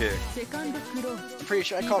dive kick. I'm pretty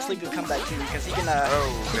sure I call Sleepy the comeback king because he can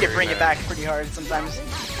bring it nice. back pretty hard sometimes.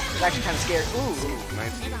 It's actually kind of scary. Ooh,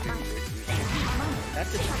 Nice DP.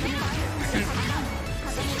 that's it.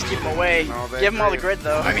 Just keep him away. Give him all the grid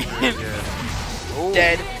though. I mean, Oh,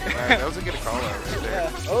 dead. Man, that was a good call out right there.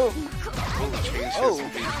 Yeah. Oh, Change Oh. some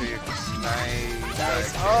DP. Nice.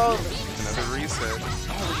 nice. Oh, Another reset.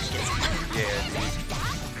 Yeah, dude.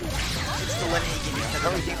 it's the Lenny game.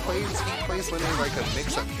 Oh, he plays Lenny like a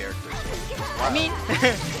mix-up character. I mean,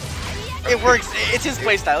 it works. It's his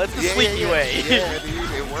playstyle. It's the Sleepy way. Yeah,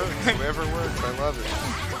 dude, it works. Whatever works, I love it.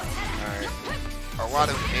 Alright. A lot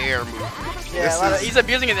of air movement. Yeah, he's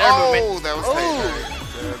abusing his air movement. Oh, that was tight.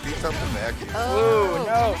 Beats up the back. Oh,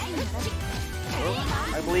 no.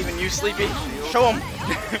 I believe in you, Sleepy. Show him.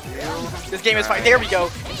 This game is fine. There we go.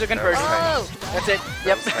 It's a conversion. That's it.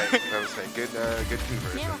 Yep. That was tight. Good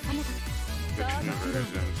conversion. Good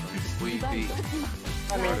conversion from Sleepy.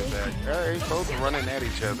 I mean, Alright, both running at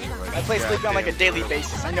each other. Like, I play Sleepy on like a daily goddamn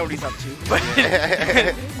basis. I know what he's up to. But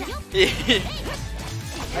Yeah.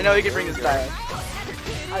 I know he can bring this dive.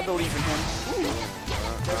 I believe in him.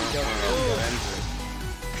 There we go.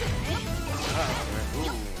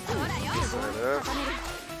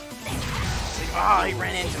 Ah, he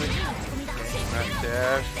ran into it.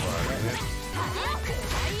 Dash.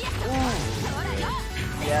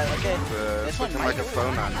 Yeah, okay. It's looking like a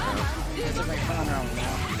phone on now. It's looking like fun on their own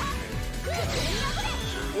now.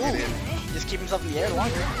 Ooh, just keep himself in the air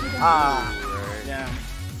longer. Ah, Alright. yeah.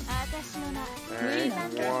 Alright,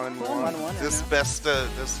 1-1. This best,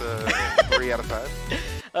 3 out of 5.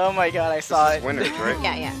 Oh my god, I saw This it. is winners, right?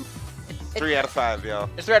 Yeah. 3 out of 5, y'all.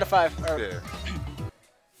 It's 3 out of 5. Yeah.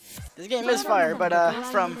 This game is fire, but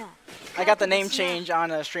I got the name change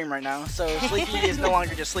on stream right now, so Sleepy is no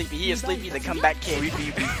longer just Sleepy. He is Sleepy the comeback kid.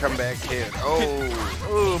 Sleepy the comeback kid. Oh.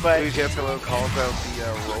 Ooh, but Dude, Jethro calls out the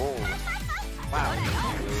roll. wow.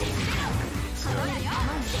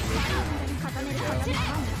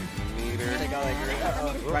 Meter. Take all that green.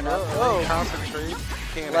 Run up. Oh, Concentrate.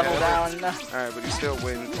 Can't level have down. it. Alright, but he still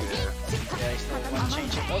wins. Yeah. Yeah, he still want to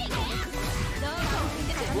change it. Oh.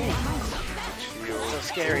 Shield. So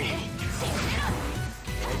scary.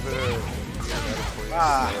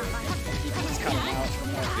 Ah. He's coming out.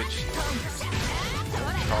 Good shield.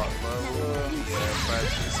 Caught low. Yeah,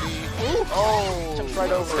 5CC. Ooh. Oh. Jumps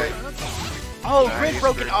right over it. Oh, grid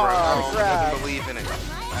broken. Oh, doesn't crap. believe in it.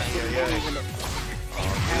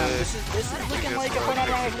 This is looking like a fun on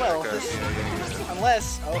round as well.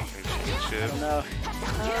 Unless, I don't know.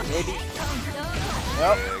 Maybe.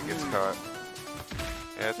 Well. Yeah, it gets caught.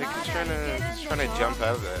 Yeah, I think he's trying to jump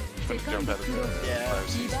out of that. Trying to jump out of the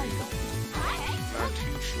 5CC. Not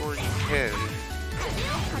too sure he can.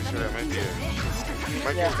 Pretty sure that might be it.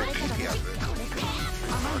 Might get the DP out of it.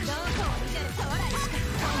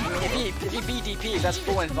 If he BDP, that's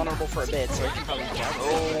full and vulnerable for a bit, so he can probably jump.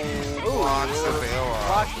 Oh, blocks the fail off.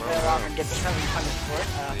 Blocks the fail off and gets 700 for it.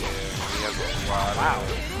 Yeah, he has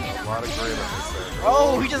a lot of grid on his side.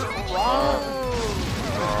 Oh, he just raw.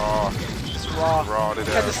 Just Raw. rawed it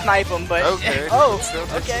Tried to out. snipe him, but Okay. oh, Still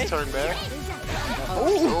takes okay. his turn back.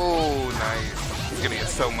 Oh, Nice. He's gonna get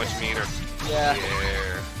so much meter. yeah.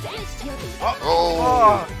 Yeah.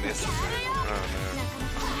 Oh. Misses it. Oh man.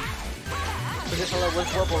 So this one with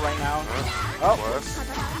purple right now. Oh. Plus.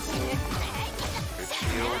 Good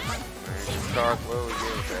shield. Nice. Stock low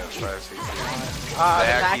again. That's 5CC. Ah, the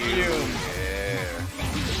vacuum. Yeah.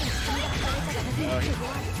 Alright.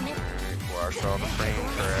 Watch all the frame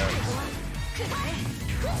traps.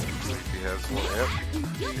 He has one. Yep.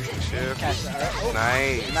 Shift. Catch that. Oh.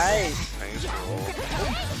 Nice. Nice. Nice roll.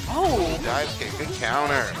 Oh. Dive kick. Good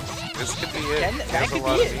counter. This could be it. That He has could a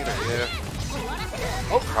lot be of it. meter. Yeah.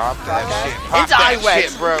 Oh, Pop that shit. Pop Into that eye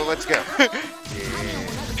shit, bro. Let's go. Yeah.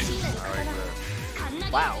 I like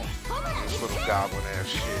that. Wow. This little goblin ass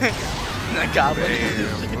shit. The goblin.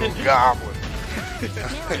 Damn, little goblin.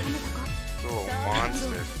 Little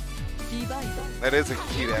monster. That is a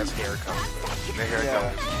cute ass hair color. The hair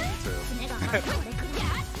color is cute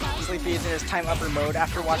too. Sleepy is in his time upper mode.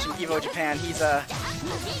 After watching Evo Japan, he's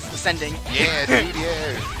ascending. Yeah, dude,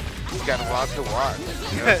 yeah. He's got a lot to watch.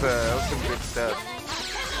 That was some good stuff.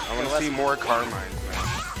 I want to see more Carmines,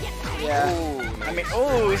 man. Yeah. Ooh, nice. I mean,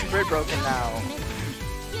 oh, he's grid broken now.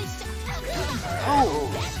 Oh,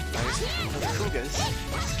 nice. Kugas.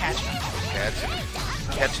 Catching.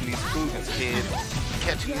 Catching these Cougars, kid.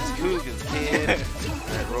 Catching these Cougars, kid.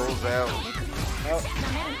 That rolls out. Oh.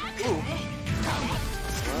 Ooh.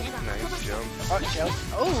 Nice jump. Oh, shell.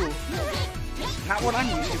 Oh. Not what I'm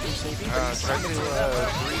used to from Sleepy. Tried to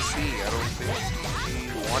 3C. I don't think he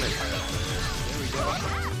wanted that. There we go.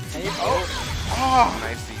 And you, oh!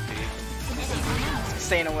 Nice DP.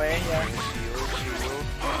 Staying away, yeah. Shield.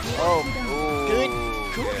 Oh, Ooh, good.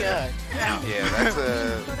 Cool yeah. guy. Yeah, that's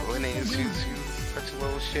when she's such a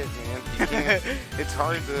little shit, man. You can't, it's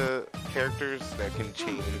hard to characters that can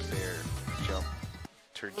change their jump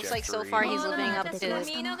trajectory. Looks like so far he's living up to his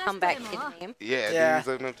comeback kid name. Yeah, he's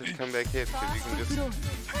living up to his comeback hit because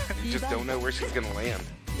you just don't know where she's gonna land.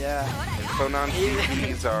 Yeah. And Phonon's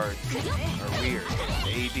DPs are weird.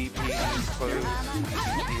 ADP is close,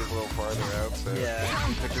 DP is a little farther out, so Yeah.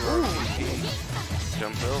 pick your own DP,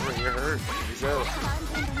 jump over, you're hurt. Here you go.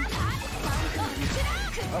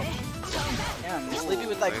 Yeah, I'm Sleepy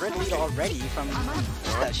with that grid lead already from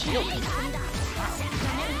that shield.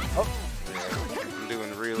 Oh, Yeah, I'm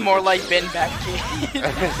doing really more good like shit. Ben back kid.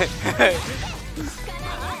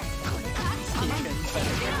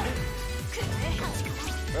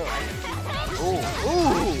 Ooh,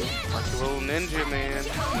 Ooh! that's a little ninja, man.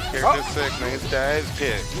 Character sick, nice dive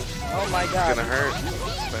kick. Oh my It's god. gonna hurt.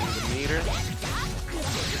 Spend the meter.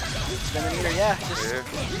 Spin the meter, yeah. Just, Yeah.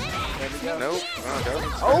 there we go. Nope. Oh, don't spend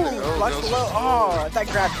it. Oh, blocks don't below. Oh, that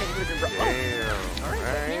grab kick would have been rough. Damn.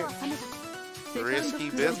 Alright. Risky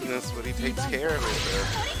business, but he takes care of it though.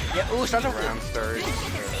 Yeah, ooh, start over. Round start.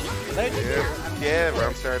 There you go. Yeah,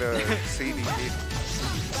 round start CDP.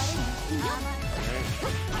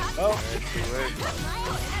 Oh, Alright, too late. get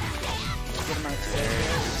him out Alright, today.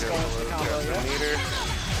 Just going for the combo, got the yeah. meter.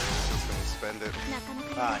 Just gonna spend it.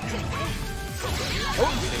 Ah,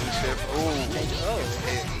 Chain shift. Oh, oh.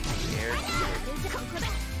 hit air.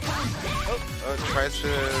 Oh, tries to.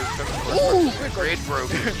 Ooh, Grid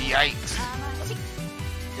broke. Yikes.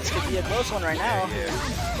 This could be a close one right now. Yeah.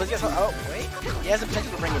 But guess what? Oh, wait. He has the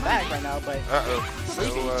potential to bring it back right now, but Uh-oh.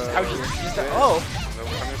 Sleepy No, just out here. Just yeah. oh. No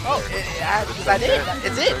punish Oh, there. is that it?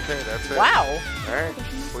 It's it. Okay, that's it. Wow. Alright.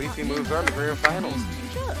 Sleepy moves on to grand finals.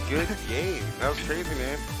 Good game. That was crazy,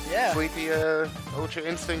 man. Yeah. Sleepy, Ultra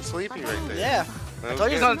Instinct Sleepy right there. Yeah. That I was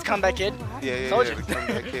told you he's good. on his comeback kid. Yeah, Told the you.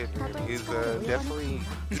 comeback kid, man. He's definitely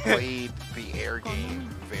played the air game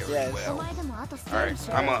very Yes. well. Alright,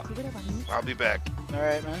 I'm up. I'll be back.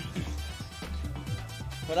 Alright, man.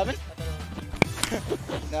 What happened?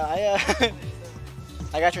 No,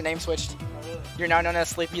 I got your name switched. You're now known as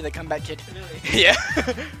Sleepy the comeback kid. Yeah.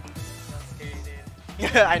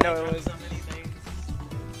 Yeah, I know it was. So many things.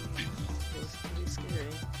 It was pretty scary.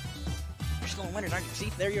 You're still in winners, aren't you? See,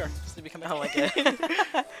 there you are. Sleepy comeback. Oh my god.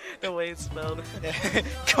 The way it's spelled.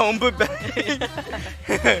 Combo back.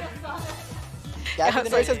 Gavin, the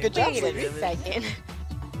nurse says good job, Wait a Sleepy. second.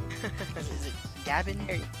 Is it Gavin?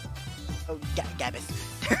 Oh, Gavin.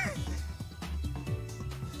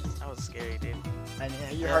 That was scary, dude. And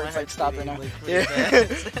your Yeah, my heart's like heart's stopping now. beating, like, Yeah. really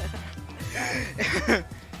bad.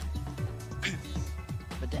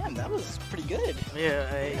 But damn, that was pretty good.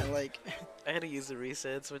 Yeah, Yeah, like, I had to use the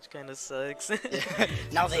resets, which kind of sucks.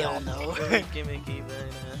 now they all know. Really gimmicky, but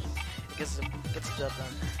it gets the job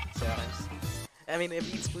done. Sometimes. I mean, it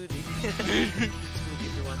beats Spooky. Spooky,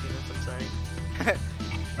 if you're watching this, I'm sorry.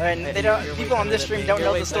 And they don't. You're way People on better this than stream me. don't You're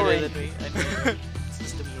know way the story. better than me. I know. It's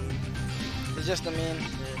just a meme. It's just, I mean,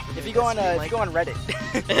 Yeah, if you go on Reddit,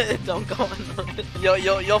 don't go on.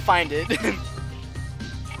 you'll find it.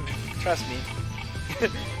 Trust me.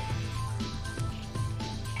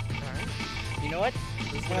 Alright. You know what?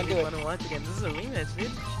 This is Wanna gonna do be it. fun to watch again. This is a rematch,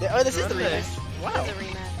 dude. Oh, this is the Run rematch. this. Wow. It's a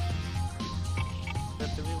rematch. But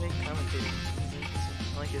the remake commentating.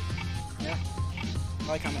 I like it. Yeah. I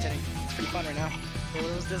like commentating. It's pretty fun right now. Well,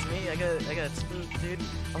 it was just me. I got spooked, dude.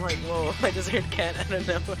 I'm like, whoa, I just heard cat out of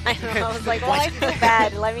nowhere. I know. I was like, well, I feel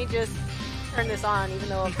bad. Let me just turn this on, even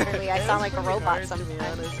though apparently I sound like a robot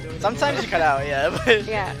sometimes. Sometimes you cut out, yeah, but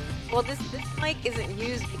Yeah. Well, this mic isn't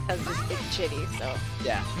used because it's shitty, so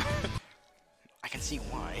yeah. I can see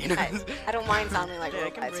why. I don't mind sounding like a Yeah, I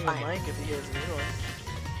robot. can It's bring a fine. mic if you guys need one.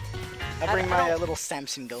 I bring I my don't- little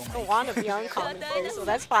Samson Go I mic. don't want to be on commentary, so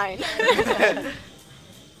that's fine. I don't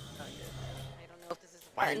know if this is a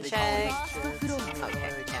Why are button they check.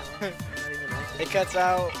 Okay. It cuts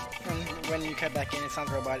out when you cut back in. It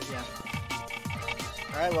sounds robotic, yeah.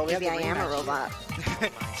 Alright, well, we Maybe I have the am a rematch. robot.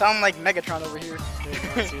 Sound like Megatron over here.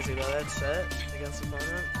 Seriously though, that set against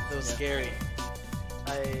opponent, it was Yeah. scary.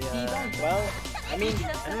 Well, I mean, I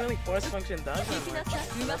didn't really force function dodge that much.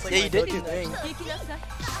 That's like Yeah, my you did go-to do thing.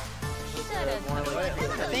 More like I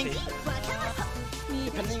think,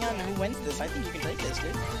 depending on who wins this, I think you can take this,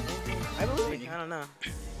 dude. I believe in you. I don't know.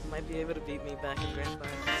 You might be able to beat me back in grand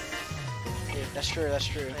finals. Yeah, that's true, that's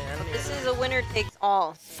true. Yeah, I don't This even is know. a winner takes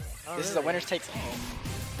all. Oh, This is a really? winner takes all.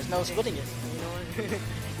 There's no splitting it.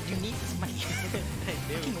 You need this money. I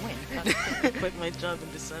do. You can win. I quit my job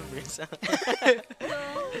in December, so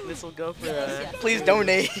this will go for Please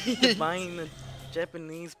donate. buying a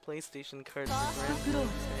Japanese PlayStation card for Grand Blue,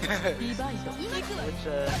 which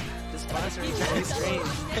the sponsor of today's stream.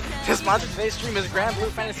 The sponsor of today's stream is Grand Blue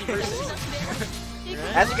Fantasy Versus.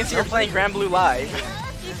 Right? As you can see, we're playing Grand Blue live.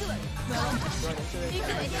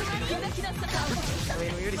 I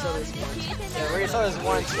mean, we already saw this once. Yeah, we already saw this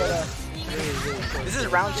once, but Really cool. this is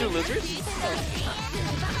round 2 losers?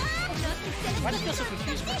 Why do you feel so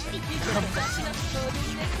confused for a second?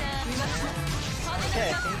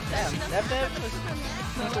 Okay, damn. That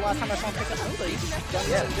was the last time I saw him pick up Zelda. He's done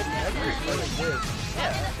some good Really good.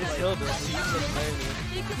 Yeah. He's killed us. He's like learning.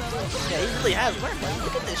 Yeah, he really has learned.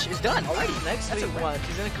 Look at this shit. It's done already. Next That's week, a what?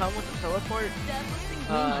 He's gonna come with the teleport.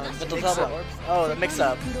 The mix double up. orb. Oh, the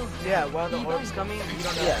mix-up. Yeah, while the orb's coming, you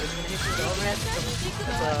don't know. Yeah. It's gonna hit you with the overhead.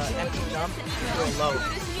 It's an empty jump. You go low.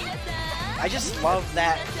 I just love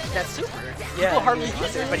that super. Yeah, People hardly yeah.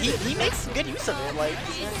 use it, but he makes good use of it. Like,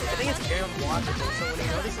 I think it's Aaron Washington, so when he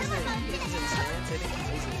notices it, he uses his stance, I think he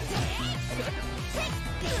uses it.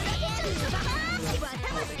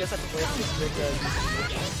 I guess that's the way this big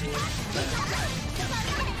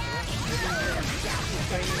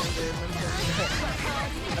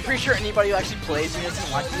I'm pretty sure anybody who actually plays UNIST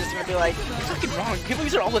and watches this is gonna be like, you're fucking wrong. People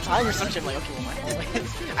use it all the time or something. I'm like, okay, well,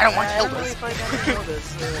 I don't want to I kill don't really this. find out know this.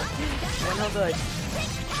 I know that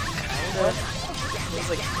kinda it was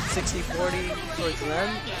like 60-40 towards them.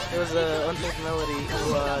 It was Untold Melody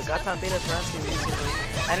who got top 8 at Raskin recently.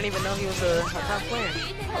 I didn't even know he was a top player.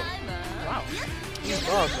 Wow. He's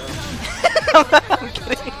bald though. I'm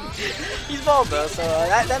kidding. He's bald though, so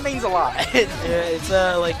that means a lot. Yeah, it's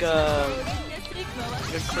like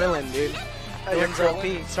you're Krillin, dude. You're Krillin's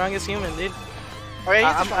Krillin? OP, strongest human, dude. Oh,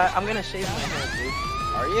 yeah, I'm gonna shave my head, dude.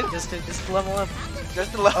 are you? Just to level up.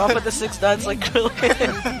 Just the I'll put the 6 dots like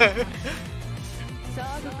Krillin.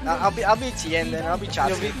 I'll be Tien then. I'll be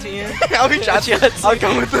Chatsu. You'll be Tien. I'll be Chatsu. Chatsu. I'll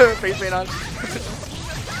come with the face paint on.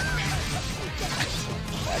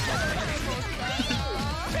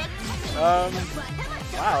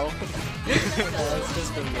 Wow. It's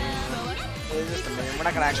just a meme. It's just a meme. We're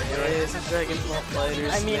not gonna actually do it. It's a Dragon Ball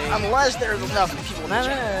Fighters. I mean, thing. unless there's enough people in No, the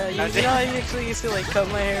no, chat. no. You know I actually used to like cut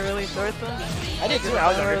my hair really short though? I did too. I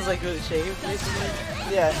was It younger. was like really shaved basically.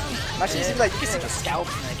 Yeah. Actually, it seems like you can see the scalp.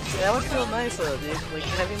 Yeah, that looks real nice though, dude. Like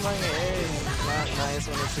having long hair is not nice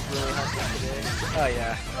when it's like really hot like today. Oh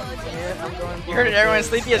yeah. Yeah, I'm going. You heard it, everyone.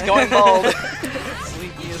 Sleepy is going bald.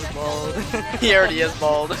 Sleepy is bald. He already is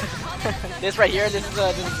bald. This right here, this is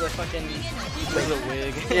a fucking. This is a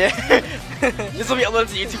wig. Yeah. This will be uploaded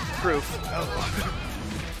to YouTube for proof. Oh.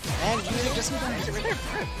 And you just right there.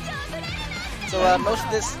 So most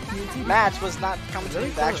of this match was not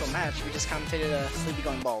commentating the actual match. We just commentated Sleepy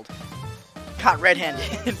going bald. Caught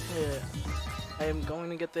red-handed. Yeah. I am going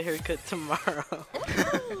to get the haircut tomorrow.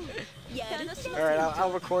 Alright,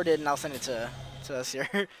 I'll record it and I'll send it to us here.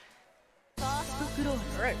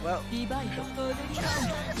 Alright, well. I'm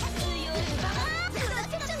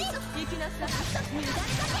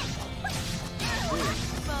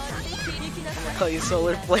gonna call you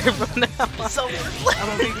Solar Flare from now on. Solar I'm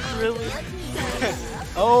gonna be really.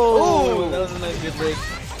 Oh, that was a nice good break.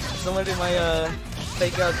 Similar to my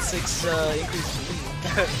fake out 6 increase speed.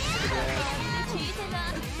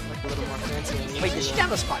 Like a little more fancy. Wait, did she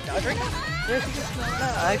have a spot dodge right now? Yeah,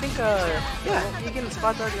 I think yeah, you can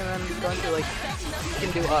spot dodge and then go into like you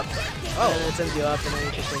can do up. Oh. And then it sends you up and then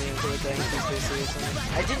you continue into like the increase speed or something.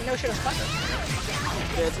 I didn't know she had a spot dodge.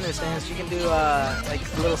 Yeah, it's in her stance. You can do like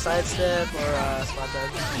a little side step or spot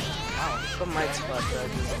dodge. Wow. But my spot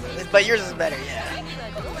dodge is the best. But yours is better, yeah.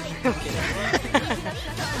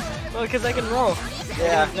 Well, because I can roll.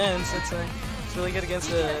 Yeah. Advance. It's really good against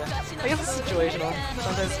the. I guess it's situational.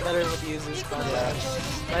 Sometimes it's better to use this spot dodge.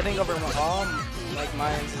 But I think overall, like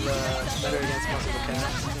mine's is better against most of the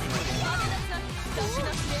cats.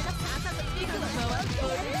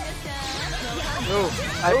 Ooh,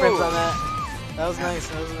 high frames on that. That was nice.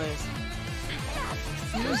 That was nice.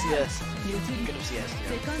 Good CS. Good of CS,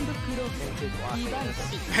 And good block.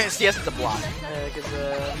 yeah. CS is a block. Because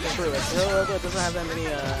Zero doesn't have that many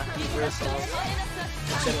reversals.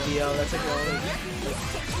 Except DL, that's like the only like,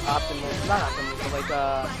 optimal, not optimal, but like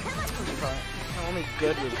what do you call it? Only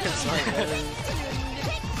good reversal.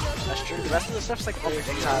 That's true. The rest of the stuff's like all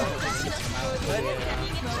projectile.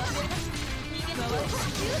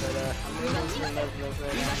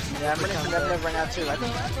 Yeah, I'm running for Nev right now too. I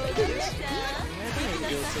think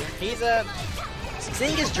he's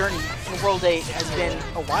seeing his journey in World-8 has been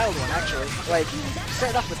a wild one actually. Like, he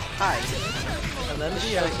started off with high, And then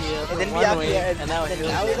Viakia for And then one Viakia, week, and now then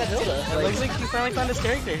Hilda. now he's at Hilda. It looks like he finally found his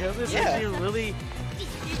character. Hilda's actually really...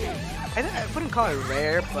 I wouldn't call her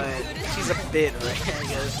rare, but she's a bit rare, I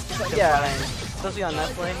guess. Yeah. Especially on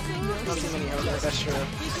Netflix. Don't see many Hildas. That's true.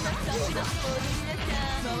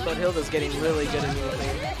 But Hilda's getting really good at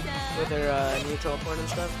moving with her new teleport and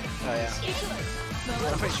stuff. Oh yeah.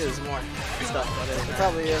 I'm pretty sure there's more stuff about it. There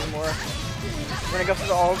probably is more. We're gonna go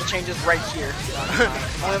through all the changes right here.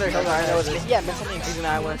 Only other Hilda I know is something. He's an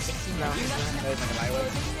Eyeless. No.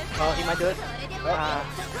 Oh, he might do it.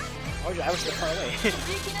 I was just far away.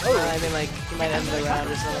 I mean, like, he might end the round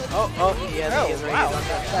or something. Oh, he has right. Wow.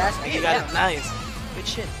 Fast. You got it. Nice. Good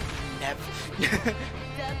shit. Never.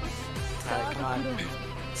 Alright, come on.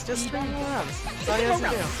 It's just 3 more rounds. That's all he has to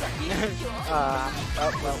do.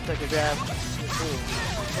 Well, took a grab. Ooh,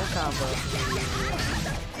 full combo.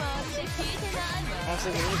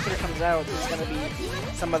 Honestly, when Unicode comes out, it's gonna be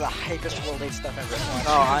some of the hypest World-8 stuff ever.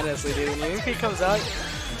 Oh, honestly, dude, when Unicode comes out,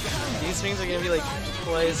 these streams are gonna be like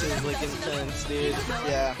twice as like intense, dude.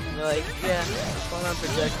 Yeah. And they're like, yeah, going on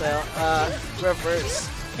projectile. Reverse.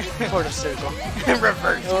 Quarter circle.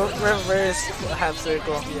 Reverse. Oh, reverse half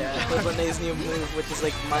circle. Yeah. With Renee's new move, which is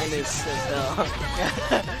like minus as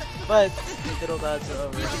hell. But it'll dodge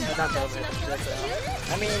over. Not over the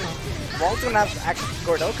projectile. I mean, Walt's gonna have actually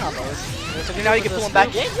Gordo combos. So now you can pull him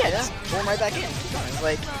back in. Yeah, just pull him right back in. It's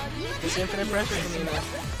like it's infinite pressure for me now.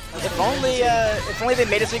 If only they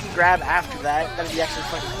made it so you can grab after that, that'd be actually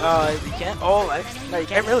fun. You can't. Oh, no, you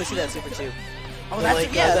can't really see that super too. Oh, that's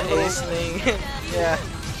like, the little ace thing. Yeah.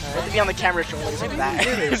 You have to be on the camera showing like that.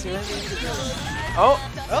 Oh.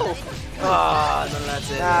 Oh, no, that's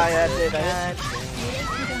it. Nah, yeah, that's it.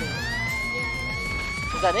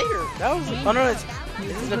 Is that 8 or? That was. Oh no, is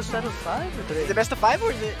it a set of 5 or 3? Is it best of 5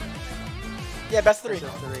 or is it? Yeah, best of 3.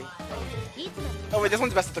 Best of 3. Oh wait, this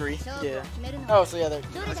one's best of 3. Yeah. Oh, so yeah, there.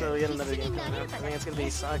 So we get another game coming up. I think it's gonna be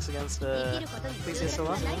Sox against Please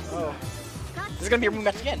Salon. Oh. There's gonna be a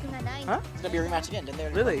rematch again. Huh? There's gonna be a rematch again, didn't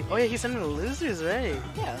there? Really? Oh yeah, he's sending the losers, right?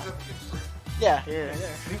 Yeah. Yeah. Yeah.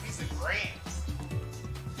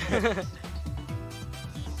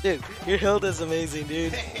 Dude, your Hilda's amazing,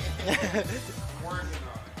 dude.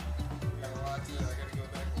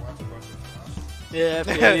 Yeah,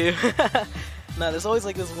 I feel you. Nah, there's always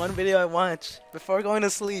like this one video I watch before going to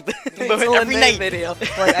sleep. It's every night video.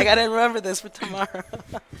 Like, I gotta remember this for tomorrow.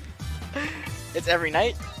 It's every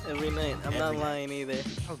night? Every night. I'm not lying either.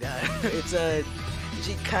 Oh god. It's a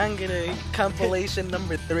Jikangere compilation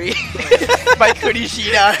number 3 by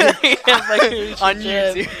Kurishida on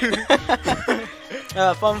YouTube.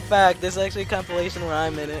 YouTube. Fun fact, there's actually a compilation where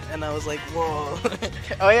I'm in it, and I was like, whoa.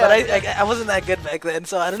 Oh yeah. But I wasn't that good back then,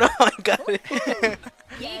 so I don't know how I got it.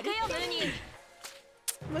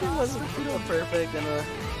 But it was perfect and a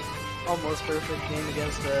almost perfect game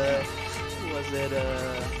against who was it?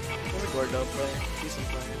 Was a Gordo player, decent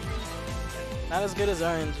player. Not as good as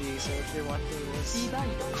RNG, so if you're watching this,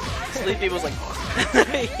 Sleepy was like,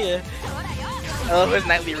 yeah. I love his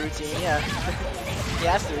nightly routine. Yeah. He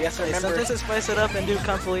has to remember. Sometimes I spice it up and do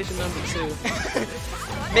compilation number 2.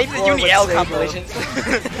 Maybe the UNIL compilations.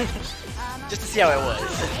 Just to see how it was.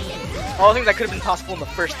 All the things that could have been possible in the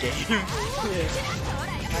first game. Yeah.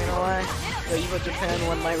 I know why. The EVO Japan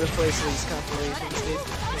one might replace these compilations, dude.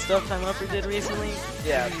 The stuff Time Upper did recently.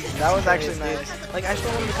 Yeah, that was actually nice. Like, I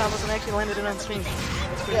stole one of the combos and actually landed it on stream.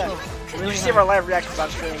 That's pretty cool. Really you should see our live reactions on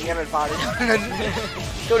stream. We haven't bought it.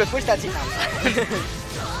 Go to Twitch.tv.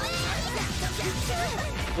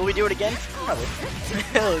 Will we do it again? Probably.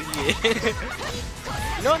 Hell yeah.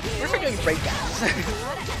 You know what? We're start doing breakdowns.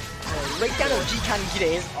 Breakdown of Jikan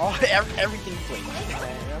Gire's, everything played.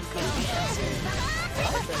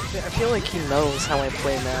 I feel like he knows how I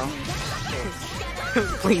play now.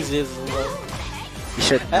 Please is low. You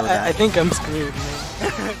should. I think I'm screwed,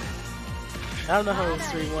 man. I don't know how it was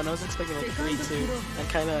 3-1. I was expecting like 3-2. I'm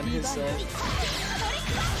kind of on his side.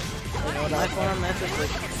 You know, my phone matches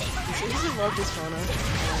like. You should love this phone.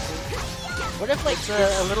 What if like it's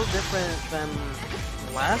a little different than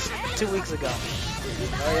last 2 weeks ago?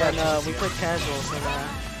 Oh yeah, and we played casuals and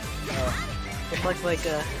it looked like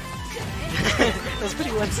it was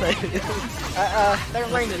pretty one-sided. That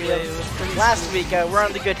reminds me of last week. We're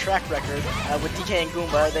on the good track record with DK and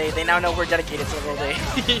Goomba. They now know we're dedicated to the World-8.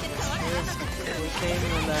 We came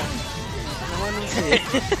and no one was here.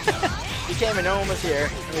 We came and no one was here.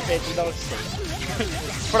 And we paid $2 to stay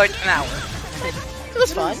for like an hour. It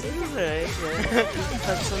was fun. It was alright, yeah.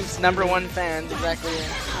 Had some #1 fans, exactly.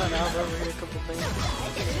 fun out over here, a couple things.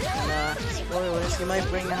 And, spoilers, you might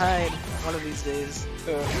bring Hyde one of these days.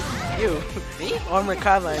 You. Me? Or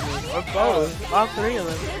Merkava, I mean. Or both. All three of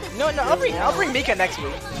them. No, I'll bring Mika next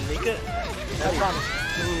week. Mika? I promise.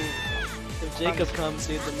 Ooh. If Jacob comes,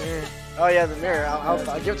 see the mirror. Oh yeah, the mirror. I'll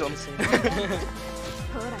give it to him.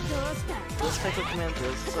 Those type of command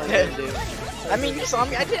throws, that's all I can do. I mean, you saw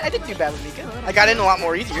me. I did do bad with Mika. I got in a lot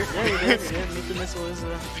more easier. Yeah, you did. Mika missile is,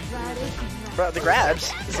 Bro, the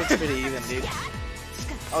grabs. this looks pretty even, dude.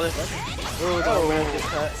 Oh, there's Oh, the grab gets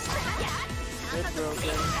cut. It's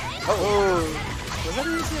broken. Oh. Was that a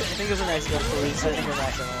reset? I think it was a nice gun for a reset.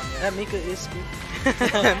 That Mika is spooky.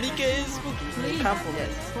 Mika is spooky.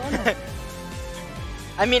 Compliment.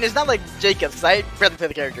 I mean, it's not like Jacob's, 'cause I barely play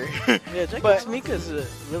the character. Yeah, Jacob's Mika is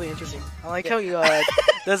really interesting. I like how you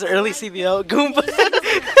does early CBL Goomba.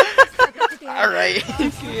 Alright.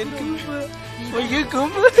 And Goomba. Were you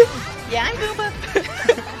Goomba? Yeah, I'm Goomba.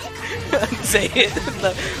 Don't say it.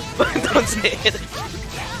 No, don't say it.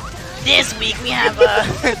 This week we have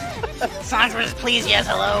songs vs. Please Yes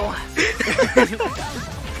Hello.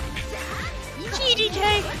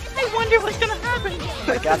 GDK, I wonder what's gonna happen. Oh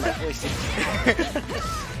my god, my voice.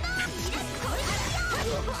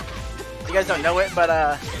 You guys don't know it,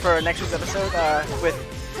 but for next week's episode with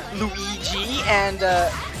Luigi and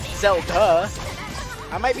Zelda,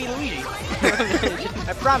 I might be Luigi.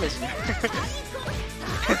 I promise.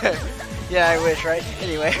 Yeah, I wish, right?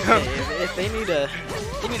 Anyway, Hey, if they need a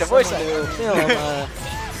voice someone actor. to film,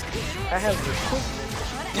 I have the equipment.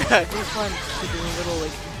 It'd be fun to do little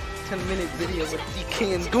like 10-minute videos of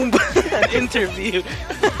DK and Goomba an interview.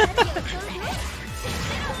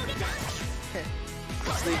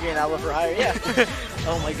 Sleepy and Outlaw for hire, yeah.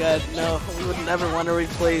 Oh my god, no. We would never want to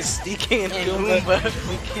replace DK and Goomba.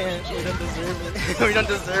 We can't. We don't deserve it. We don't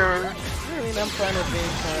deserve. I mean, I'm fine with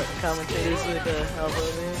being commentators with Albo,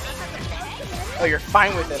 man. Oh, you're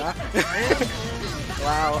fine with it, huh?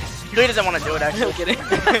 Wow. He really doesn't want to do it, actually. I'm kidding.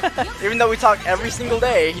 Even though we talk every single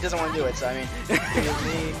day, he doesn't want to do it, so I mean.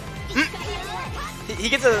 He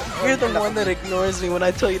gets a... You're the one that ignores me when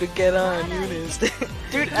I tell you to get on, UNIST.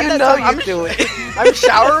 Dude, you know you do it. I'm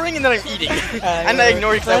showering and then I'm eating. And I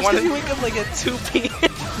ignore it because I want to... You wake up like at 2 p.m.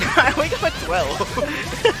 I wake up at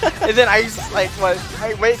 12. And then I just, like,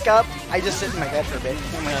 I wake up, I just sit in my bed for a bit.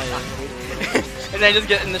 I'm like, and then I just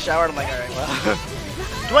get in the shower and I'm like, alright, well.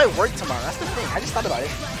 Do I work tomorrow? That's the thing. I just thought about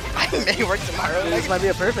it. I may work tomorrow. This might be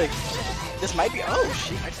a perfect. This might be... Oh,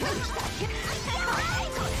 shit. I just noticed.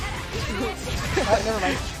 Never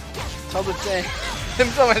mind. 12 to 10.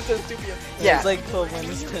 Someone says 2 p.m. Yeah. It's like 12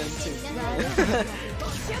 minus 10 too.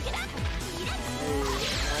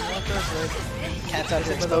 Cat's out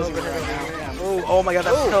exposing me right now. Oh my god,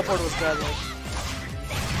 that teleport was godlike.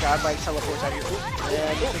 God, like teleports out here.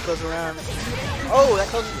 Yeah, get it goes around. Oh, that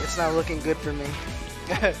closes. It's not looking good for me.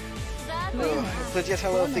 But yes,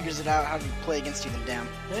 Hello figures it out how to play against you, then damn.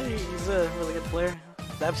 Hey, he's a really good player.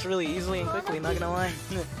 Daps really easily and quickly, not gonna lie.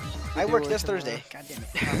 I work this Thursday. God damn it.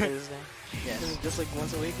 On Thursday. Yes. Is it just like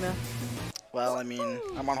once a week now? Well, I mean,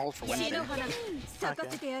 I'm on hold for Wednesday. Okay.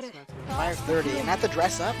 5:30, and I have to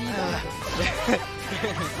dress up.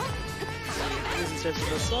 Easy starts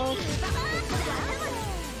with assault.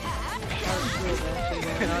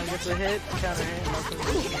 Gets a hit, counter hit,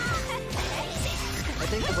 I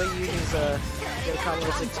think the way you use get a combo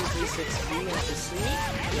that's like 2, 3, 6, B into C,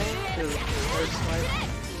 to reverse swipe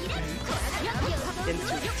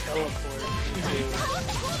into teleport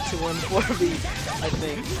to 1, 4B, I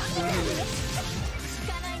think.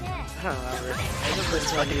 I don't remember. I remember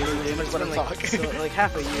it's like it's been like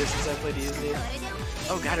half a year since I played UZ.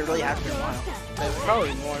 Oh god, it really has been a while.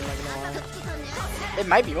 Probably more, I'm not gonna lie. It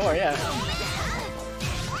might be more, yeah.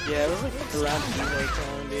 Yeah, it was like around Evo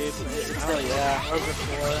time, dude. It's like, yeah, or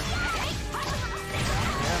before.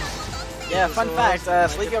 Yeah, fun fact,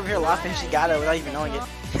 Sleepy over here lost in Shigato without even knowing it.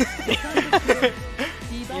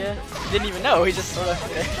 Yeah. Didn't even know, he just sort of...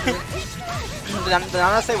 The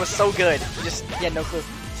Nanase was so good, he had no clue.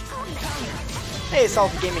 Hey,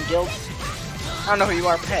 Salty Gaming Guild. I don't know who you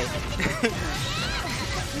are, but hey.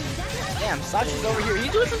 Damn, Sachi's over here,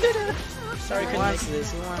 he's doing some good... Sorry, He wants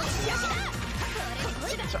this, he wants this.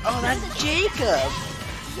 Oh, that's Jacob!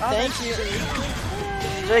 Thank you.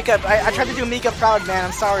 Jacob, I tried to do Mika proud, man.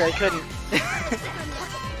 I'm sorry, I couldn't.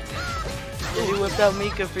 Yeah, he whipped out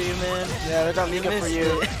Mika for you, man. Yeah, whipped out Mika for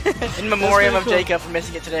you. It. In memoriam of cool. Jacob for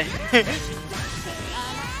missing it today.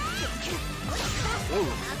 Ooh.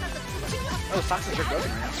 Oh, Foxes are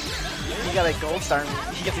broken right now. He got a gold star.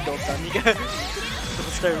 He gets a gold star, Mika.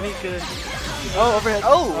 Let's start Mika. Oh, overhead.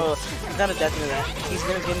 Oh! not adapting to that. He's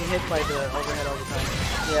gonna get hit by the overhead all the time.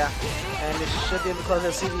 Yeah. And it should be able to close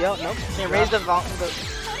that CV out. Nope. Can't raise the volume.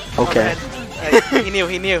 Okay. He knew.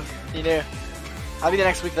 You knew. I'll be there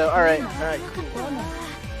next week though. Alright, cool.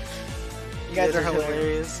 You guys are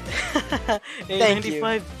hilarious. Hey, Thank you.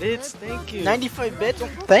 95 bits, thank you. 95 bits?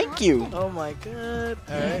 Thank you. Oh my god.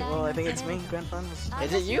 Alright, well, I think it's me, Grand Finals.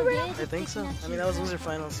 Is it you, man? I think so. I mean, that was loser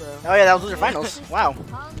finals, so. Oh yeah, that was your finals. Wow.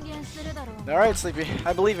 Alright, Sleepy.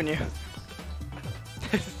 I believe in you.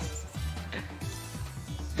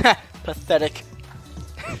 Pathetic.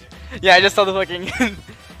 Yeah, I just saw the fucking...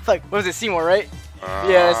 Fuck, what was it, Seymour, right?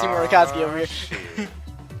 Yeah, Seymour Rakowski over here.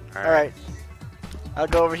 Alright. I'll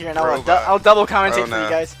go over here and I'll double commentate for you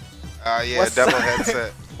guys. Yeah, West double side.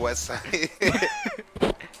 headset. West side.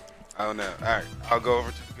 Oh no. Alright, I'll go over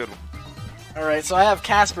to the good one. Alright, so I have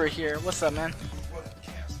Casper here. What's up, man?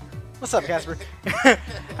 What's up, Casper?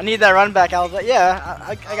 I need that run back. Yeah,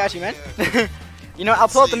 I got you, man. You know, I'll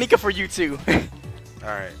pull out the Mika for you too.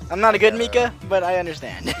 Alright. I'm not a good Mika, but I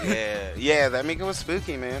understand. Yeah, that Mika was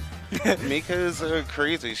spooky, man. Mika is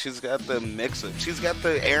crazy. She's got the mix-up. She's got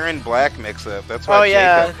the Aaron Black mix-up. That's why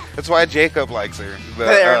That's why Jacob likes her.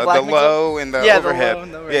 The low and the overhead.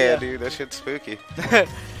 Yeah, dude, that shit's spooky.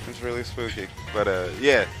 It's really spooky. But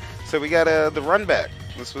yeah. So we got the run back.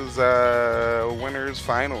 This was winners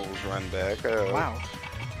finals run back. Wow.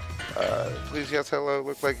 Please yes hello.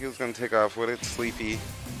 Looked like he was gonna take off with it. Sleepy,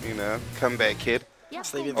 you know, comeback kid.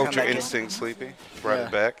 Sleepy, Ultra Instinct Sleepy. Brought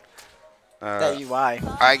it back. That UI.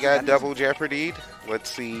 I got double jeopardied. Let's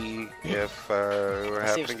see if what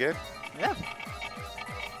happened again. Yeah.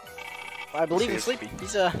 Well, I believe in Sleepy.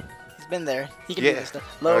 He's been there. He can do this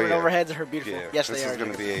stuff. Lower and overheads are beautiful. Yeah. Yes, this they are. Is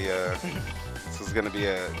gonna be a this is gonna be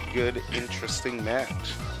a good, interesting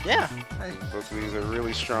match. Yeah. Both of these are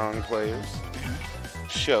really strong players.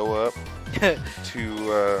 Show up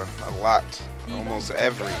to a lot, almost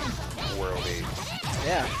every World-8.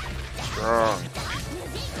 Yeah. Strong.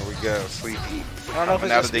 There we go, Sleepy. I don't know if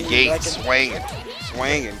it's out of the gate,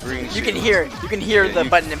 swinging, green. You can hear it. You can hear the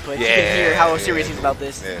button input. You can hear how serious he's about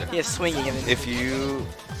this. Yeah. He is swinging. If you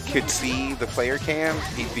could see the player cam,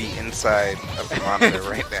 he'd be inside of the monitor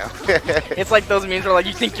right now. It's like those memes where like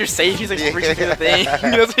you think you're safe. He's like reaching through the thing. He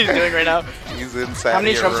knows what he's doing right now. He's inside. How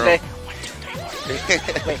many shrubs today? 1, 2, 3,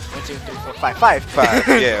 4. Wait, 1, 2, 3, 4, 5. 5. 5.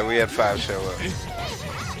 Yeah, we had 5 show up.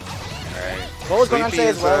 Alright. What was going on today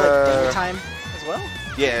as well? Like data time as well?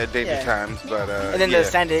 Yeah, data times, but and then the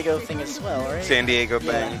San Diego thing as well, right? San Diego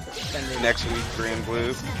thing. San Diego. Next week, Grand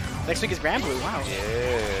Blue. Next week is Grand Blue. Wow.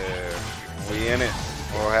 Yeah, we in it.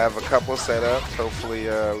 We'll have a couple setups. Hopefully,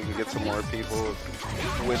 we can get some more people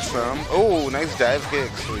with some. Oh, nice dive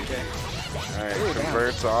kick, Sleepy. Alright,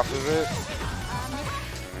 converts off of it.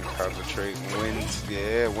 Concentrate, wins.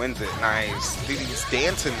 Yeah, wins it. Nice. Dude, he's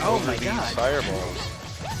dancing over these fireballs.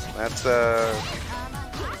 That's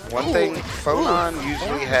one thing. Phonon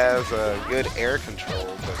usually has good air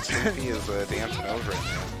control, but Sleepy is dancing over it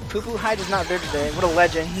now. Poo Poo Hyde is not there today. What a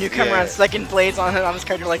legend. Newcomer on second place on his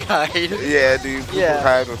character like Hyde. Yeah, dude. Poo Poo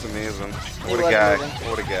Hyde was amazing. What a guy.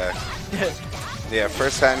 What a guy. Yeah,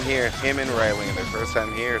 first time here. Him and Riley in their first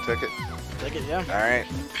time here. Took it. Took it, yeah. Alright.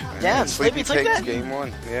 Damn, Sleepy took takes that? game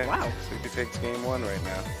 1. Yeah. Wow. Sleepy takes game 1 right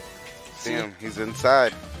now. See him. He's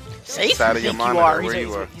inside. Safe? Inside of your monitor. Where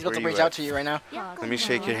you are. He's about to reach out to you right now. Let me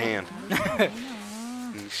shake your hand. Let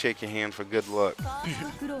me shake your hand for good luck.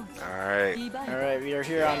 Alright. Alright, we are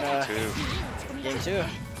here on game 2.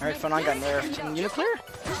 Alright, Phonon got nerfed. And Uniclear?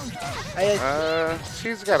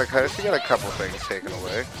 She's got a couple things taken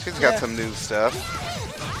away. She's got some new stuff.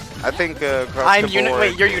 I think across the board.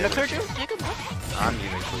 Wait, you're Uniclear too? I'm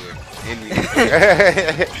Uniclear. In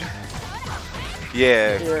Uniclear.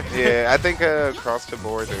 Yeah. I think across the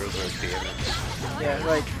board there was a damage. Yeah,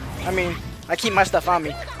 like, I mean, I keep my stuff on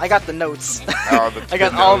me. I got the notes. I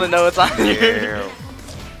got all the notes on here.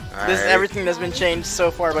 This is Right. everything that's been changed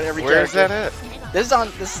so far about every Where's character. that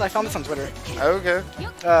at? I found this on Twitter. Okay.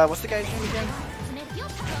 What's the guy's name again?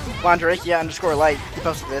 _light. He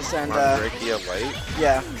posted this and Mondrakia Light?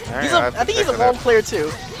 yeah. Right, I think he's a World player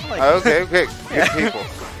too. Like, okay. Good people.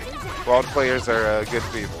 World players are good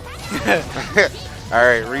people.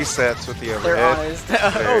 Alright, resets with the they're overhead. honest.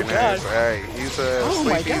 Very God. nice. Alright, he's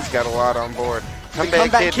Sleepy's got a lot on board.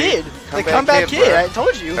 Comeback kid. The comeback kid. I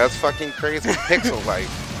told you. That's fucking crazy. Pixel Light.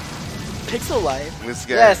 Pixel Light. This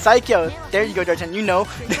guy. Yeah, Psycho. There you go, Darton. You know.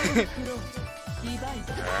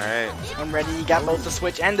 Alright. I'm ready. You got both the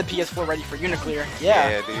Switch and the PS4 ready for Uniclear.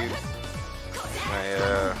 Yeah. Dude.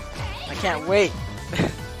 I can't wait.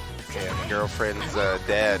 Yeah, my girlfriend's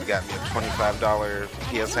dad got me a $25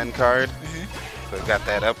 PSN card. So got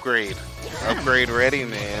that upgrade. Upgrade ready,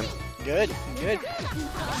 man. Good, good.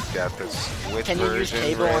 Got the Switch Can you use version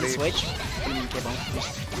cable on ready. Switch? You mean cable?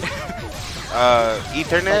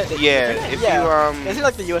 Ethernet? Like the yeah, Ethernet? if Yeah. you Is it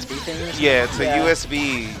like the USB thing? Or something? yeah, it's a Yeah.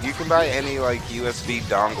 USB. You can buy any like USB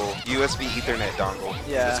dongle, USB Ethernet dongle.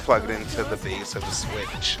 Yeah. Just plug it into the base of the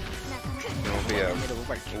Switch. It won't be a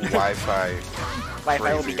Wi-Fi.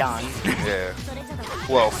 Wi-Fi will be crazy. gone. Yeah.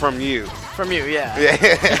 Well, from you. From you, yeah.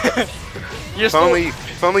 Yeah. You're If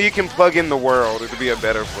only you can plug in the world, it'd be a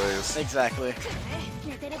better place. Exactly.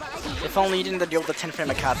 If only you didn't deal with the 10-frame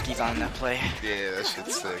Akatsuki's on that play. Yeah, that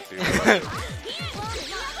shit's sick, dude.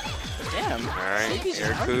 Damn. Alright,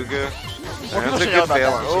 Air Kuga. More people That's a should know good about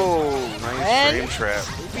fail. that. Oh, nice And frame trap.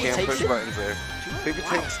 Can't takes push it. buttons there. Sleepy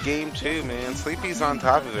takes game 2, man. Sleepy's on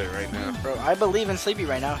top of it right now. Bro, I believe in Sleepy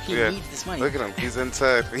right now. He Yeah. needs this money. Look at him. He's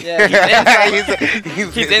inside. Yeah,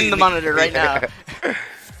 he's He's in the monitor right now.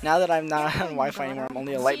 Now that I'm not on Wi-Fi anymore, I'm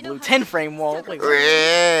only a light blue 10-frame wall. Like,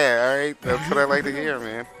 Yeah, alright. That's what I like to hear,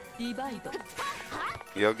 man.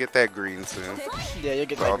 You'll get that green soon. yeah, you'll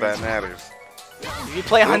get That's all that. that matters. If you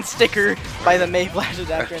play on sticker by the May Flash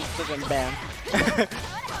adapter and stick and bam.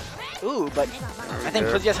 Ooh, but I think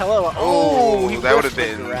Yeah. Yes Hello. Oh, he that would have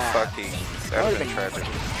whiffed the been grab. fucking. That would have been tragic.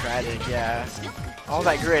 Tragic, yeah. All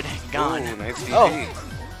that grid gone. Ooh, nice DP. Oh.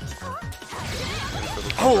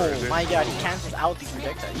 Oh my god, he cancels out these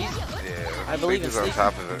projectiles. He's, Yeah, I believe in Sleepy's on Sleepy.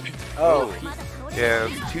 top of it. oh, Yeah,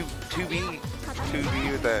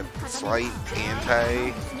 2B with that slight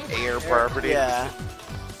anti-air property. yeah.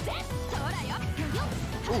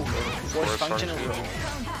 Ooh, Force force function. function.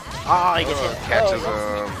 Oh, he gets hit. Catches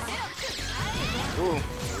Ooh.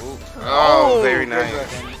 Oh, Oh, very good nice.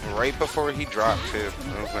 weapon. Right before he dropped too.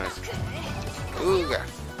 That was nice. Ooh, God.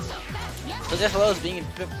 So Yes Hello is being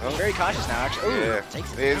very cautious now, actually. Ooh, Yeah.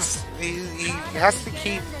 takes it. He has to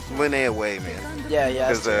keep Linnae away, man. Yeah, yeah.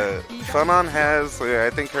 Because Funon has, I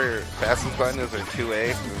think her fastest button is her 2A,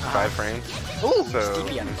 it's 5 frames. Ooh, So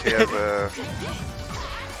Steepy on and it. she has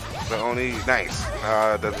the only nice.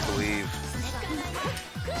 Doesn't believe.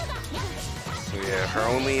 So yeah, her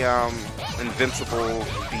only invincible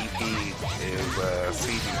DP is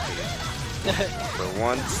CDP. But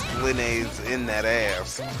once Linnae's in that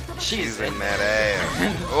ass, she's in that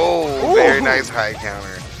ass. Oh, very Ooh. nice high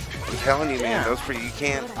counter. I'm telling you, man, Damn. you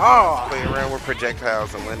can't Oh, play around with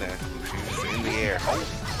projectiles and Linnae. She's in the air.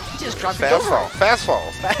 he just dropped Fast his fall, fast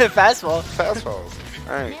falls, Fastball. fast falls.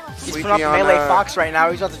 All right, He's Sleepy putting up on, Melee Fox right now.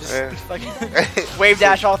 He's about to just yeah. fucking wave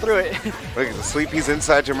dash all through it. Look at the Sleepy's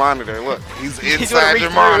inside your monitor. Look, he's gonna inside reach your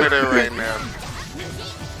through. monitor right now.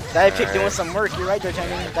 Dive Kick doing Alright. some work. You're right,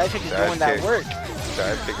 D'Artagnan. Dive Kick is Dive doing that kick. work.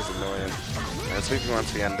 Dive kick is annoying. And Sleepy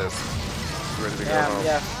wants to end this. He's ready to go Yeah, home.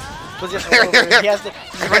 yeah. Plus, yes, he has to.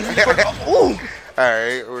 He runs in the corner. Oh, All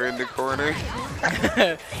right, we're in the corner.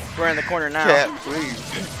 ooh! We're in the corner now. Cat, please.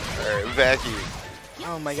 All right, vacuum.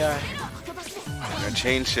 Oh my god. A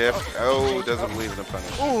chain shift. Oh, doesn't believe in the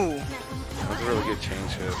punish. Ooh! That's a really good chain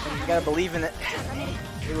shift. You gotta believe in it.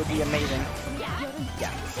 It would be amazing.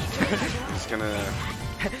 Yeah. He's gonna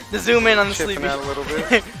The zoom in on the chipping Sleepy. out a little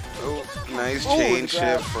bit. Oh, nice Ooh, chain the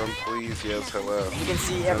grab. shift from Please Yes Hello. You can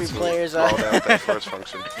see every That's what player's. called out that first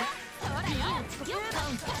function.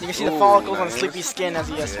 You can see the Ooh, follicles on nice. Sleepy's skin as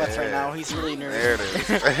he sweats right Yeah. now. He's really There nervous.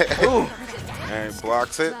 it is. Ooh! Alright,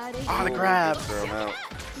 blocks it. Oh, the Ooh, grab. Throw him out.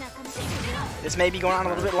 This may be going on a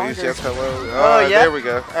little bit Please longer. Yes Hello. Oh, yeah. There we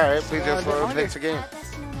go. Alright, Please Going on Yes a bit Hello longer. takes the game.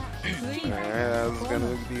 Alright, that was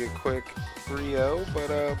gonna be a quick 3-0, but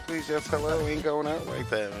Please Yes Hello ain't going out like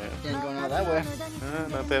that, man. Ain't going out that way.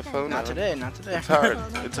 Not that phone. Not today, not today. It's hard.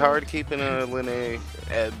 It's hard keeping a Linnae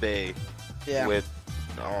at bay Yeah. with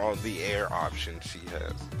all the air options she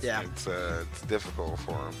has. Yeah. It's difficult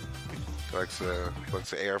for him. Likes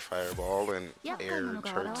to air fireball and air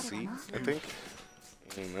church seat, I think.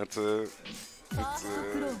 And that's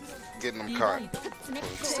getting him caught.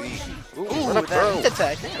 Let's see. Ooh, Ooh, run up that throw. hit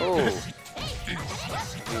attack. Oh.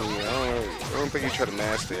 I don't think he tried to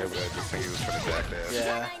mash there, but I just think he was trying to backdash.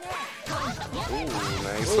 Yeah. Ooh,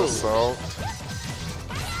 nice Ooh. assault.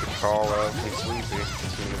 Good call out from Sleepy.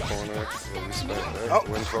 In the corner. Well, we spent that. Oh.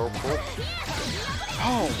 Wins roll pull.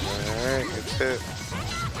 Oh. Alright, it's hit.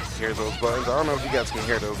 Hear those buttons? I don't know if you guys can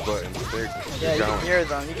hear those buttons. They're Yeah, you going. can hear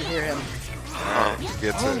them. You can hear him.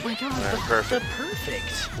 Gets Oh it. my god, Alright, the perfect.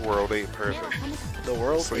 perfect. World-8 perfect. The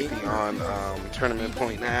World-8. Sleepy on tournament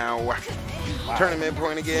point now. Tournament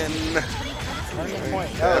point again. Tournament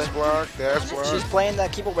point. Dash Oh, block, dash block. she's playing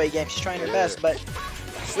that keep away game. She's trying her Yeah. best, but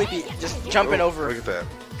Sleepy just jumping Oh, over. Look at that.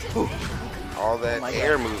 All that Oh my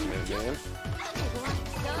air God. movement, man.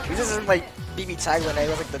 This isn't like BBTAG when it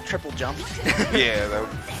was like the triple jump. Yeah, that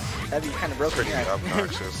was That'd be kind of broken. pretty Yeah.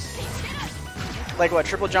 obnoxious. like what,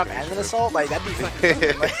 triple jump and an assault? Like that'd be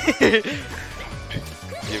fucking like,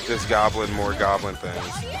 Give this goblin more goblin things.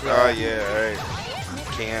 Oh yeah, alright.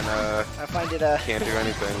 I find it Can't do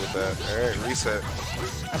anything with that. Alright, reset.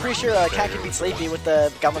 I'm pretty sure Cat can beat Sleepy with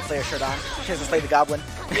the Goblin Slayer shirt on. She hasn't slayed the Goblin.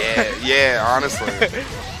 Yeah, honestly.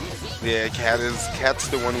 Yeah, Cat's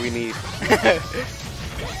the one we need.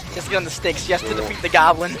 Just get on the sticks, just to defeat the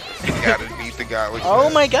Goblin. Gotta beat the Goblin. Oh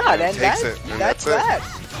my god, and takes that, it, and that's it. that.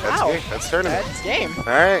 That's Wow. it. That's tournament. That's game.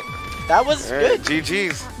 Alright. That was good.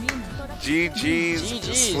 GG's. GG's.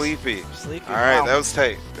 Sleepy. Sleepy. Alright, Wow. that was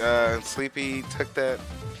tight. Sleepy took that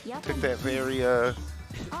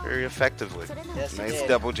very effectively. Yes, he Nice did.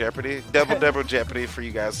 double jeopardy. Double jeopardy for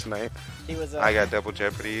you guys tonight. He was, I got double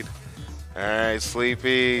jeopardied. Alright,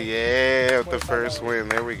 Sleepy. Yeah, with the first win.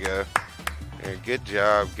 There we go. Yeah,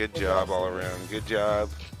 good job all around. Good job.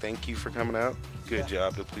 Thank you for coming out. Good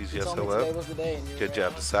job to Please Yes today Hello. was the day, and you Good were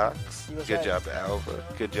job to Socks. He was Good right. job to Alva.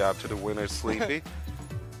 Good job to the winner, Sleepy.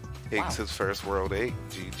 Higgs his first World-8.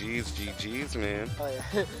 GG's, man. Oh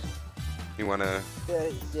yeah. You wanna?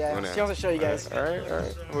 Yeah. wanna- She wants to show you guys. All right.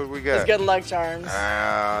 What do we got? His good luck charms.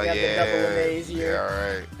 Oh, We got the double A's yeah. here. Yeah,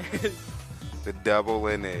 all right. The double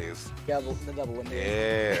A's. The double win.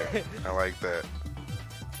 Yeah, I like that.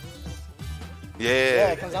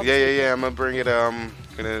 Yeah, it comes out this Yeah. I'm gonna bring it.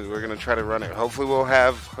 We're gonna try to run it. Hopefully we'll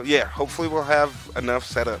have enough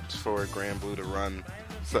setups for Grand Blue to run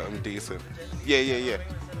something decent. Yeah.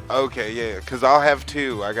 Okay, yeah, because I'll have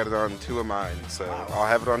 2. I got it on 2 of mine, so I'll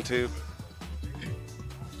have it on 2.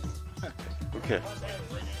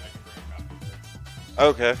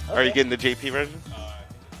 Okay. Are you getting the JP version?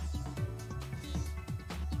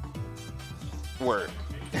 Word.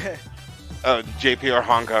 JP or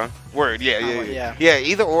Hong Kong. Word. Yeah.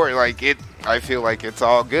 Either or. Like it. I feel like it's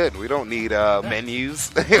all good. We don't need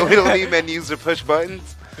menus. We don't need menus to push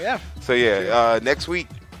buttons. Yeah. So yeah. Next week,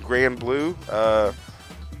 Grand Blue.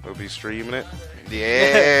 We'll be streaming it.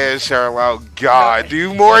 Yeah, Charlotte. God,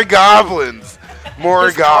 do more goblins. More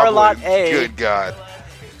It's goblins. Carlot A. Good God.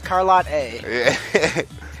 Carlot A. Yeah.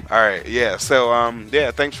 All right. Yeah. So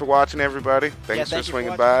thanks for watching, everybody. Thanks thank for you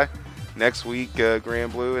swinging for by. Next week,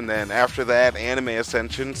 Grand Blue, and then after that, Anime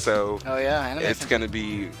Ascension. So Oh yeah, Anime it's Ascension. going to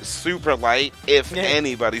be super light if Yeah.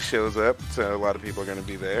 anybody shows up. So a lot of people are going to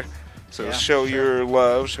be there. So Yeah, show for your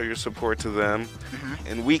love, show your support to them.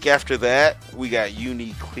 And week after that, we got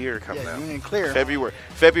Uniclear coming out. Uniclear.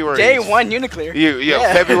 February. Day is- 1 Uniclear.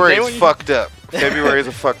 Yeah, February Day is one fucked up. February is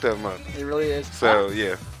a fucked up month. It really is. So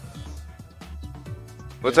yeah.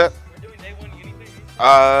 What's that?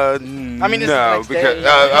 I mean, it's the no, next because day,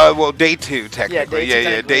 yeah. well, day 2 technically.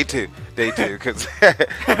 day two, Day 2, because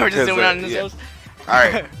We're just zooming on this. All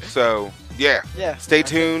right, so yeah, Yeah. Stay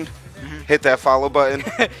tuned. Hit that follow button.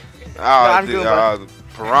 I'm Goomba.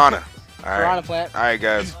 Piranha. All right, Piranha Plant. all right,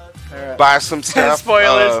 guys. All right. Buy some stuff.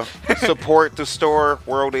 Spoilers. Support the store.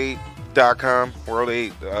 World-8.com.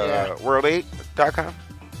 World-8. Yeah. World-8.com.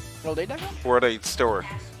 World-8.com? World-8 store.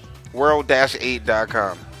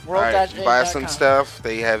 World-8.com. World-8.com. Buy some stuff.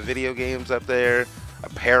 They have video games up there,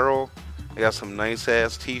 apparel. They got some nice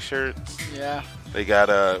ass T-shirts. Yeah. They got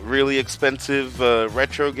really expensive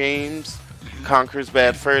retro games. Conker's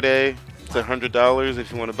Bad Fur Day. It's $100 if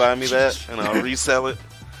you want to buy me that, and I'll resell it.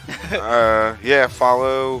 Yeah,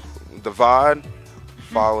 follow the VOD,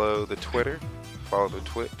 follow the Twitter, follow the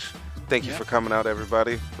Twitch. Thank you for coming out,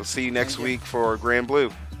 everybody. We'll see you next week for Grand Blue.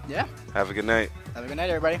 Yeah. Have a good night. Have a good night,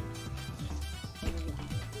 everybody.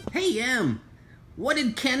 Hey, Em, what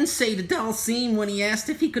did Ken say to Dalcine when he asked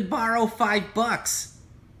if he could borrow $5?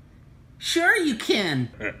 Sure you can.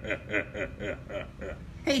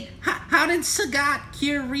 Hey, how did Sagat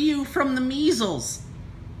cure Ryu from the measles?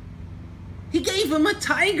 He gave him a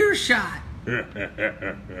tiger shot.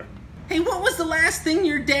 Hey, what was the last thing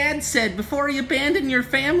your dad said before he abandoned your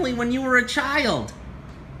family when you were a child?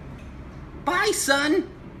 Bye, son.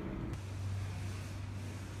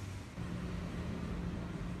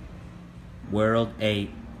 World-8.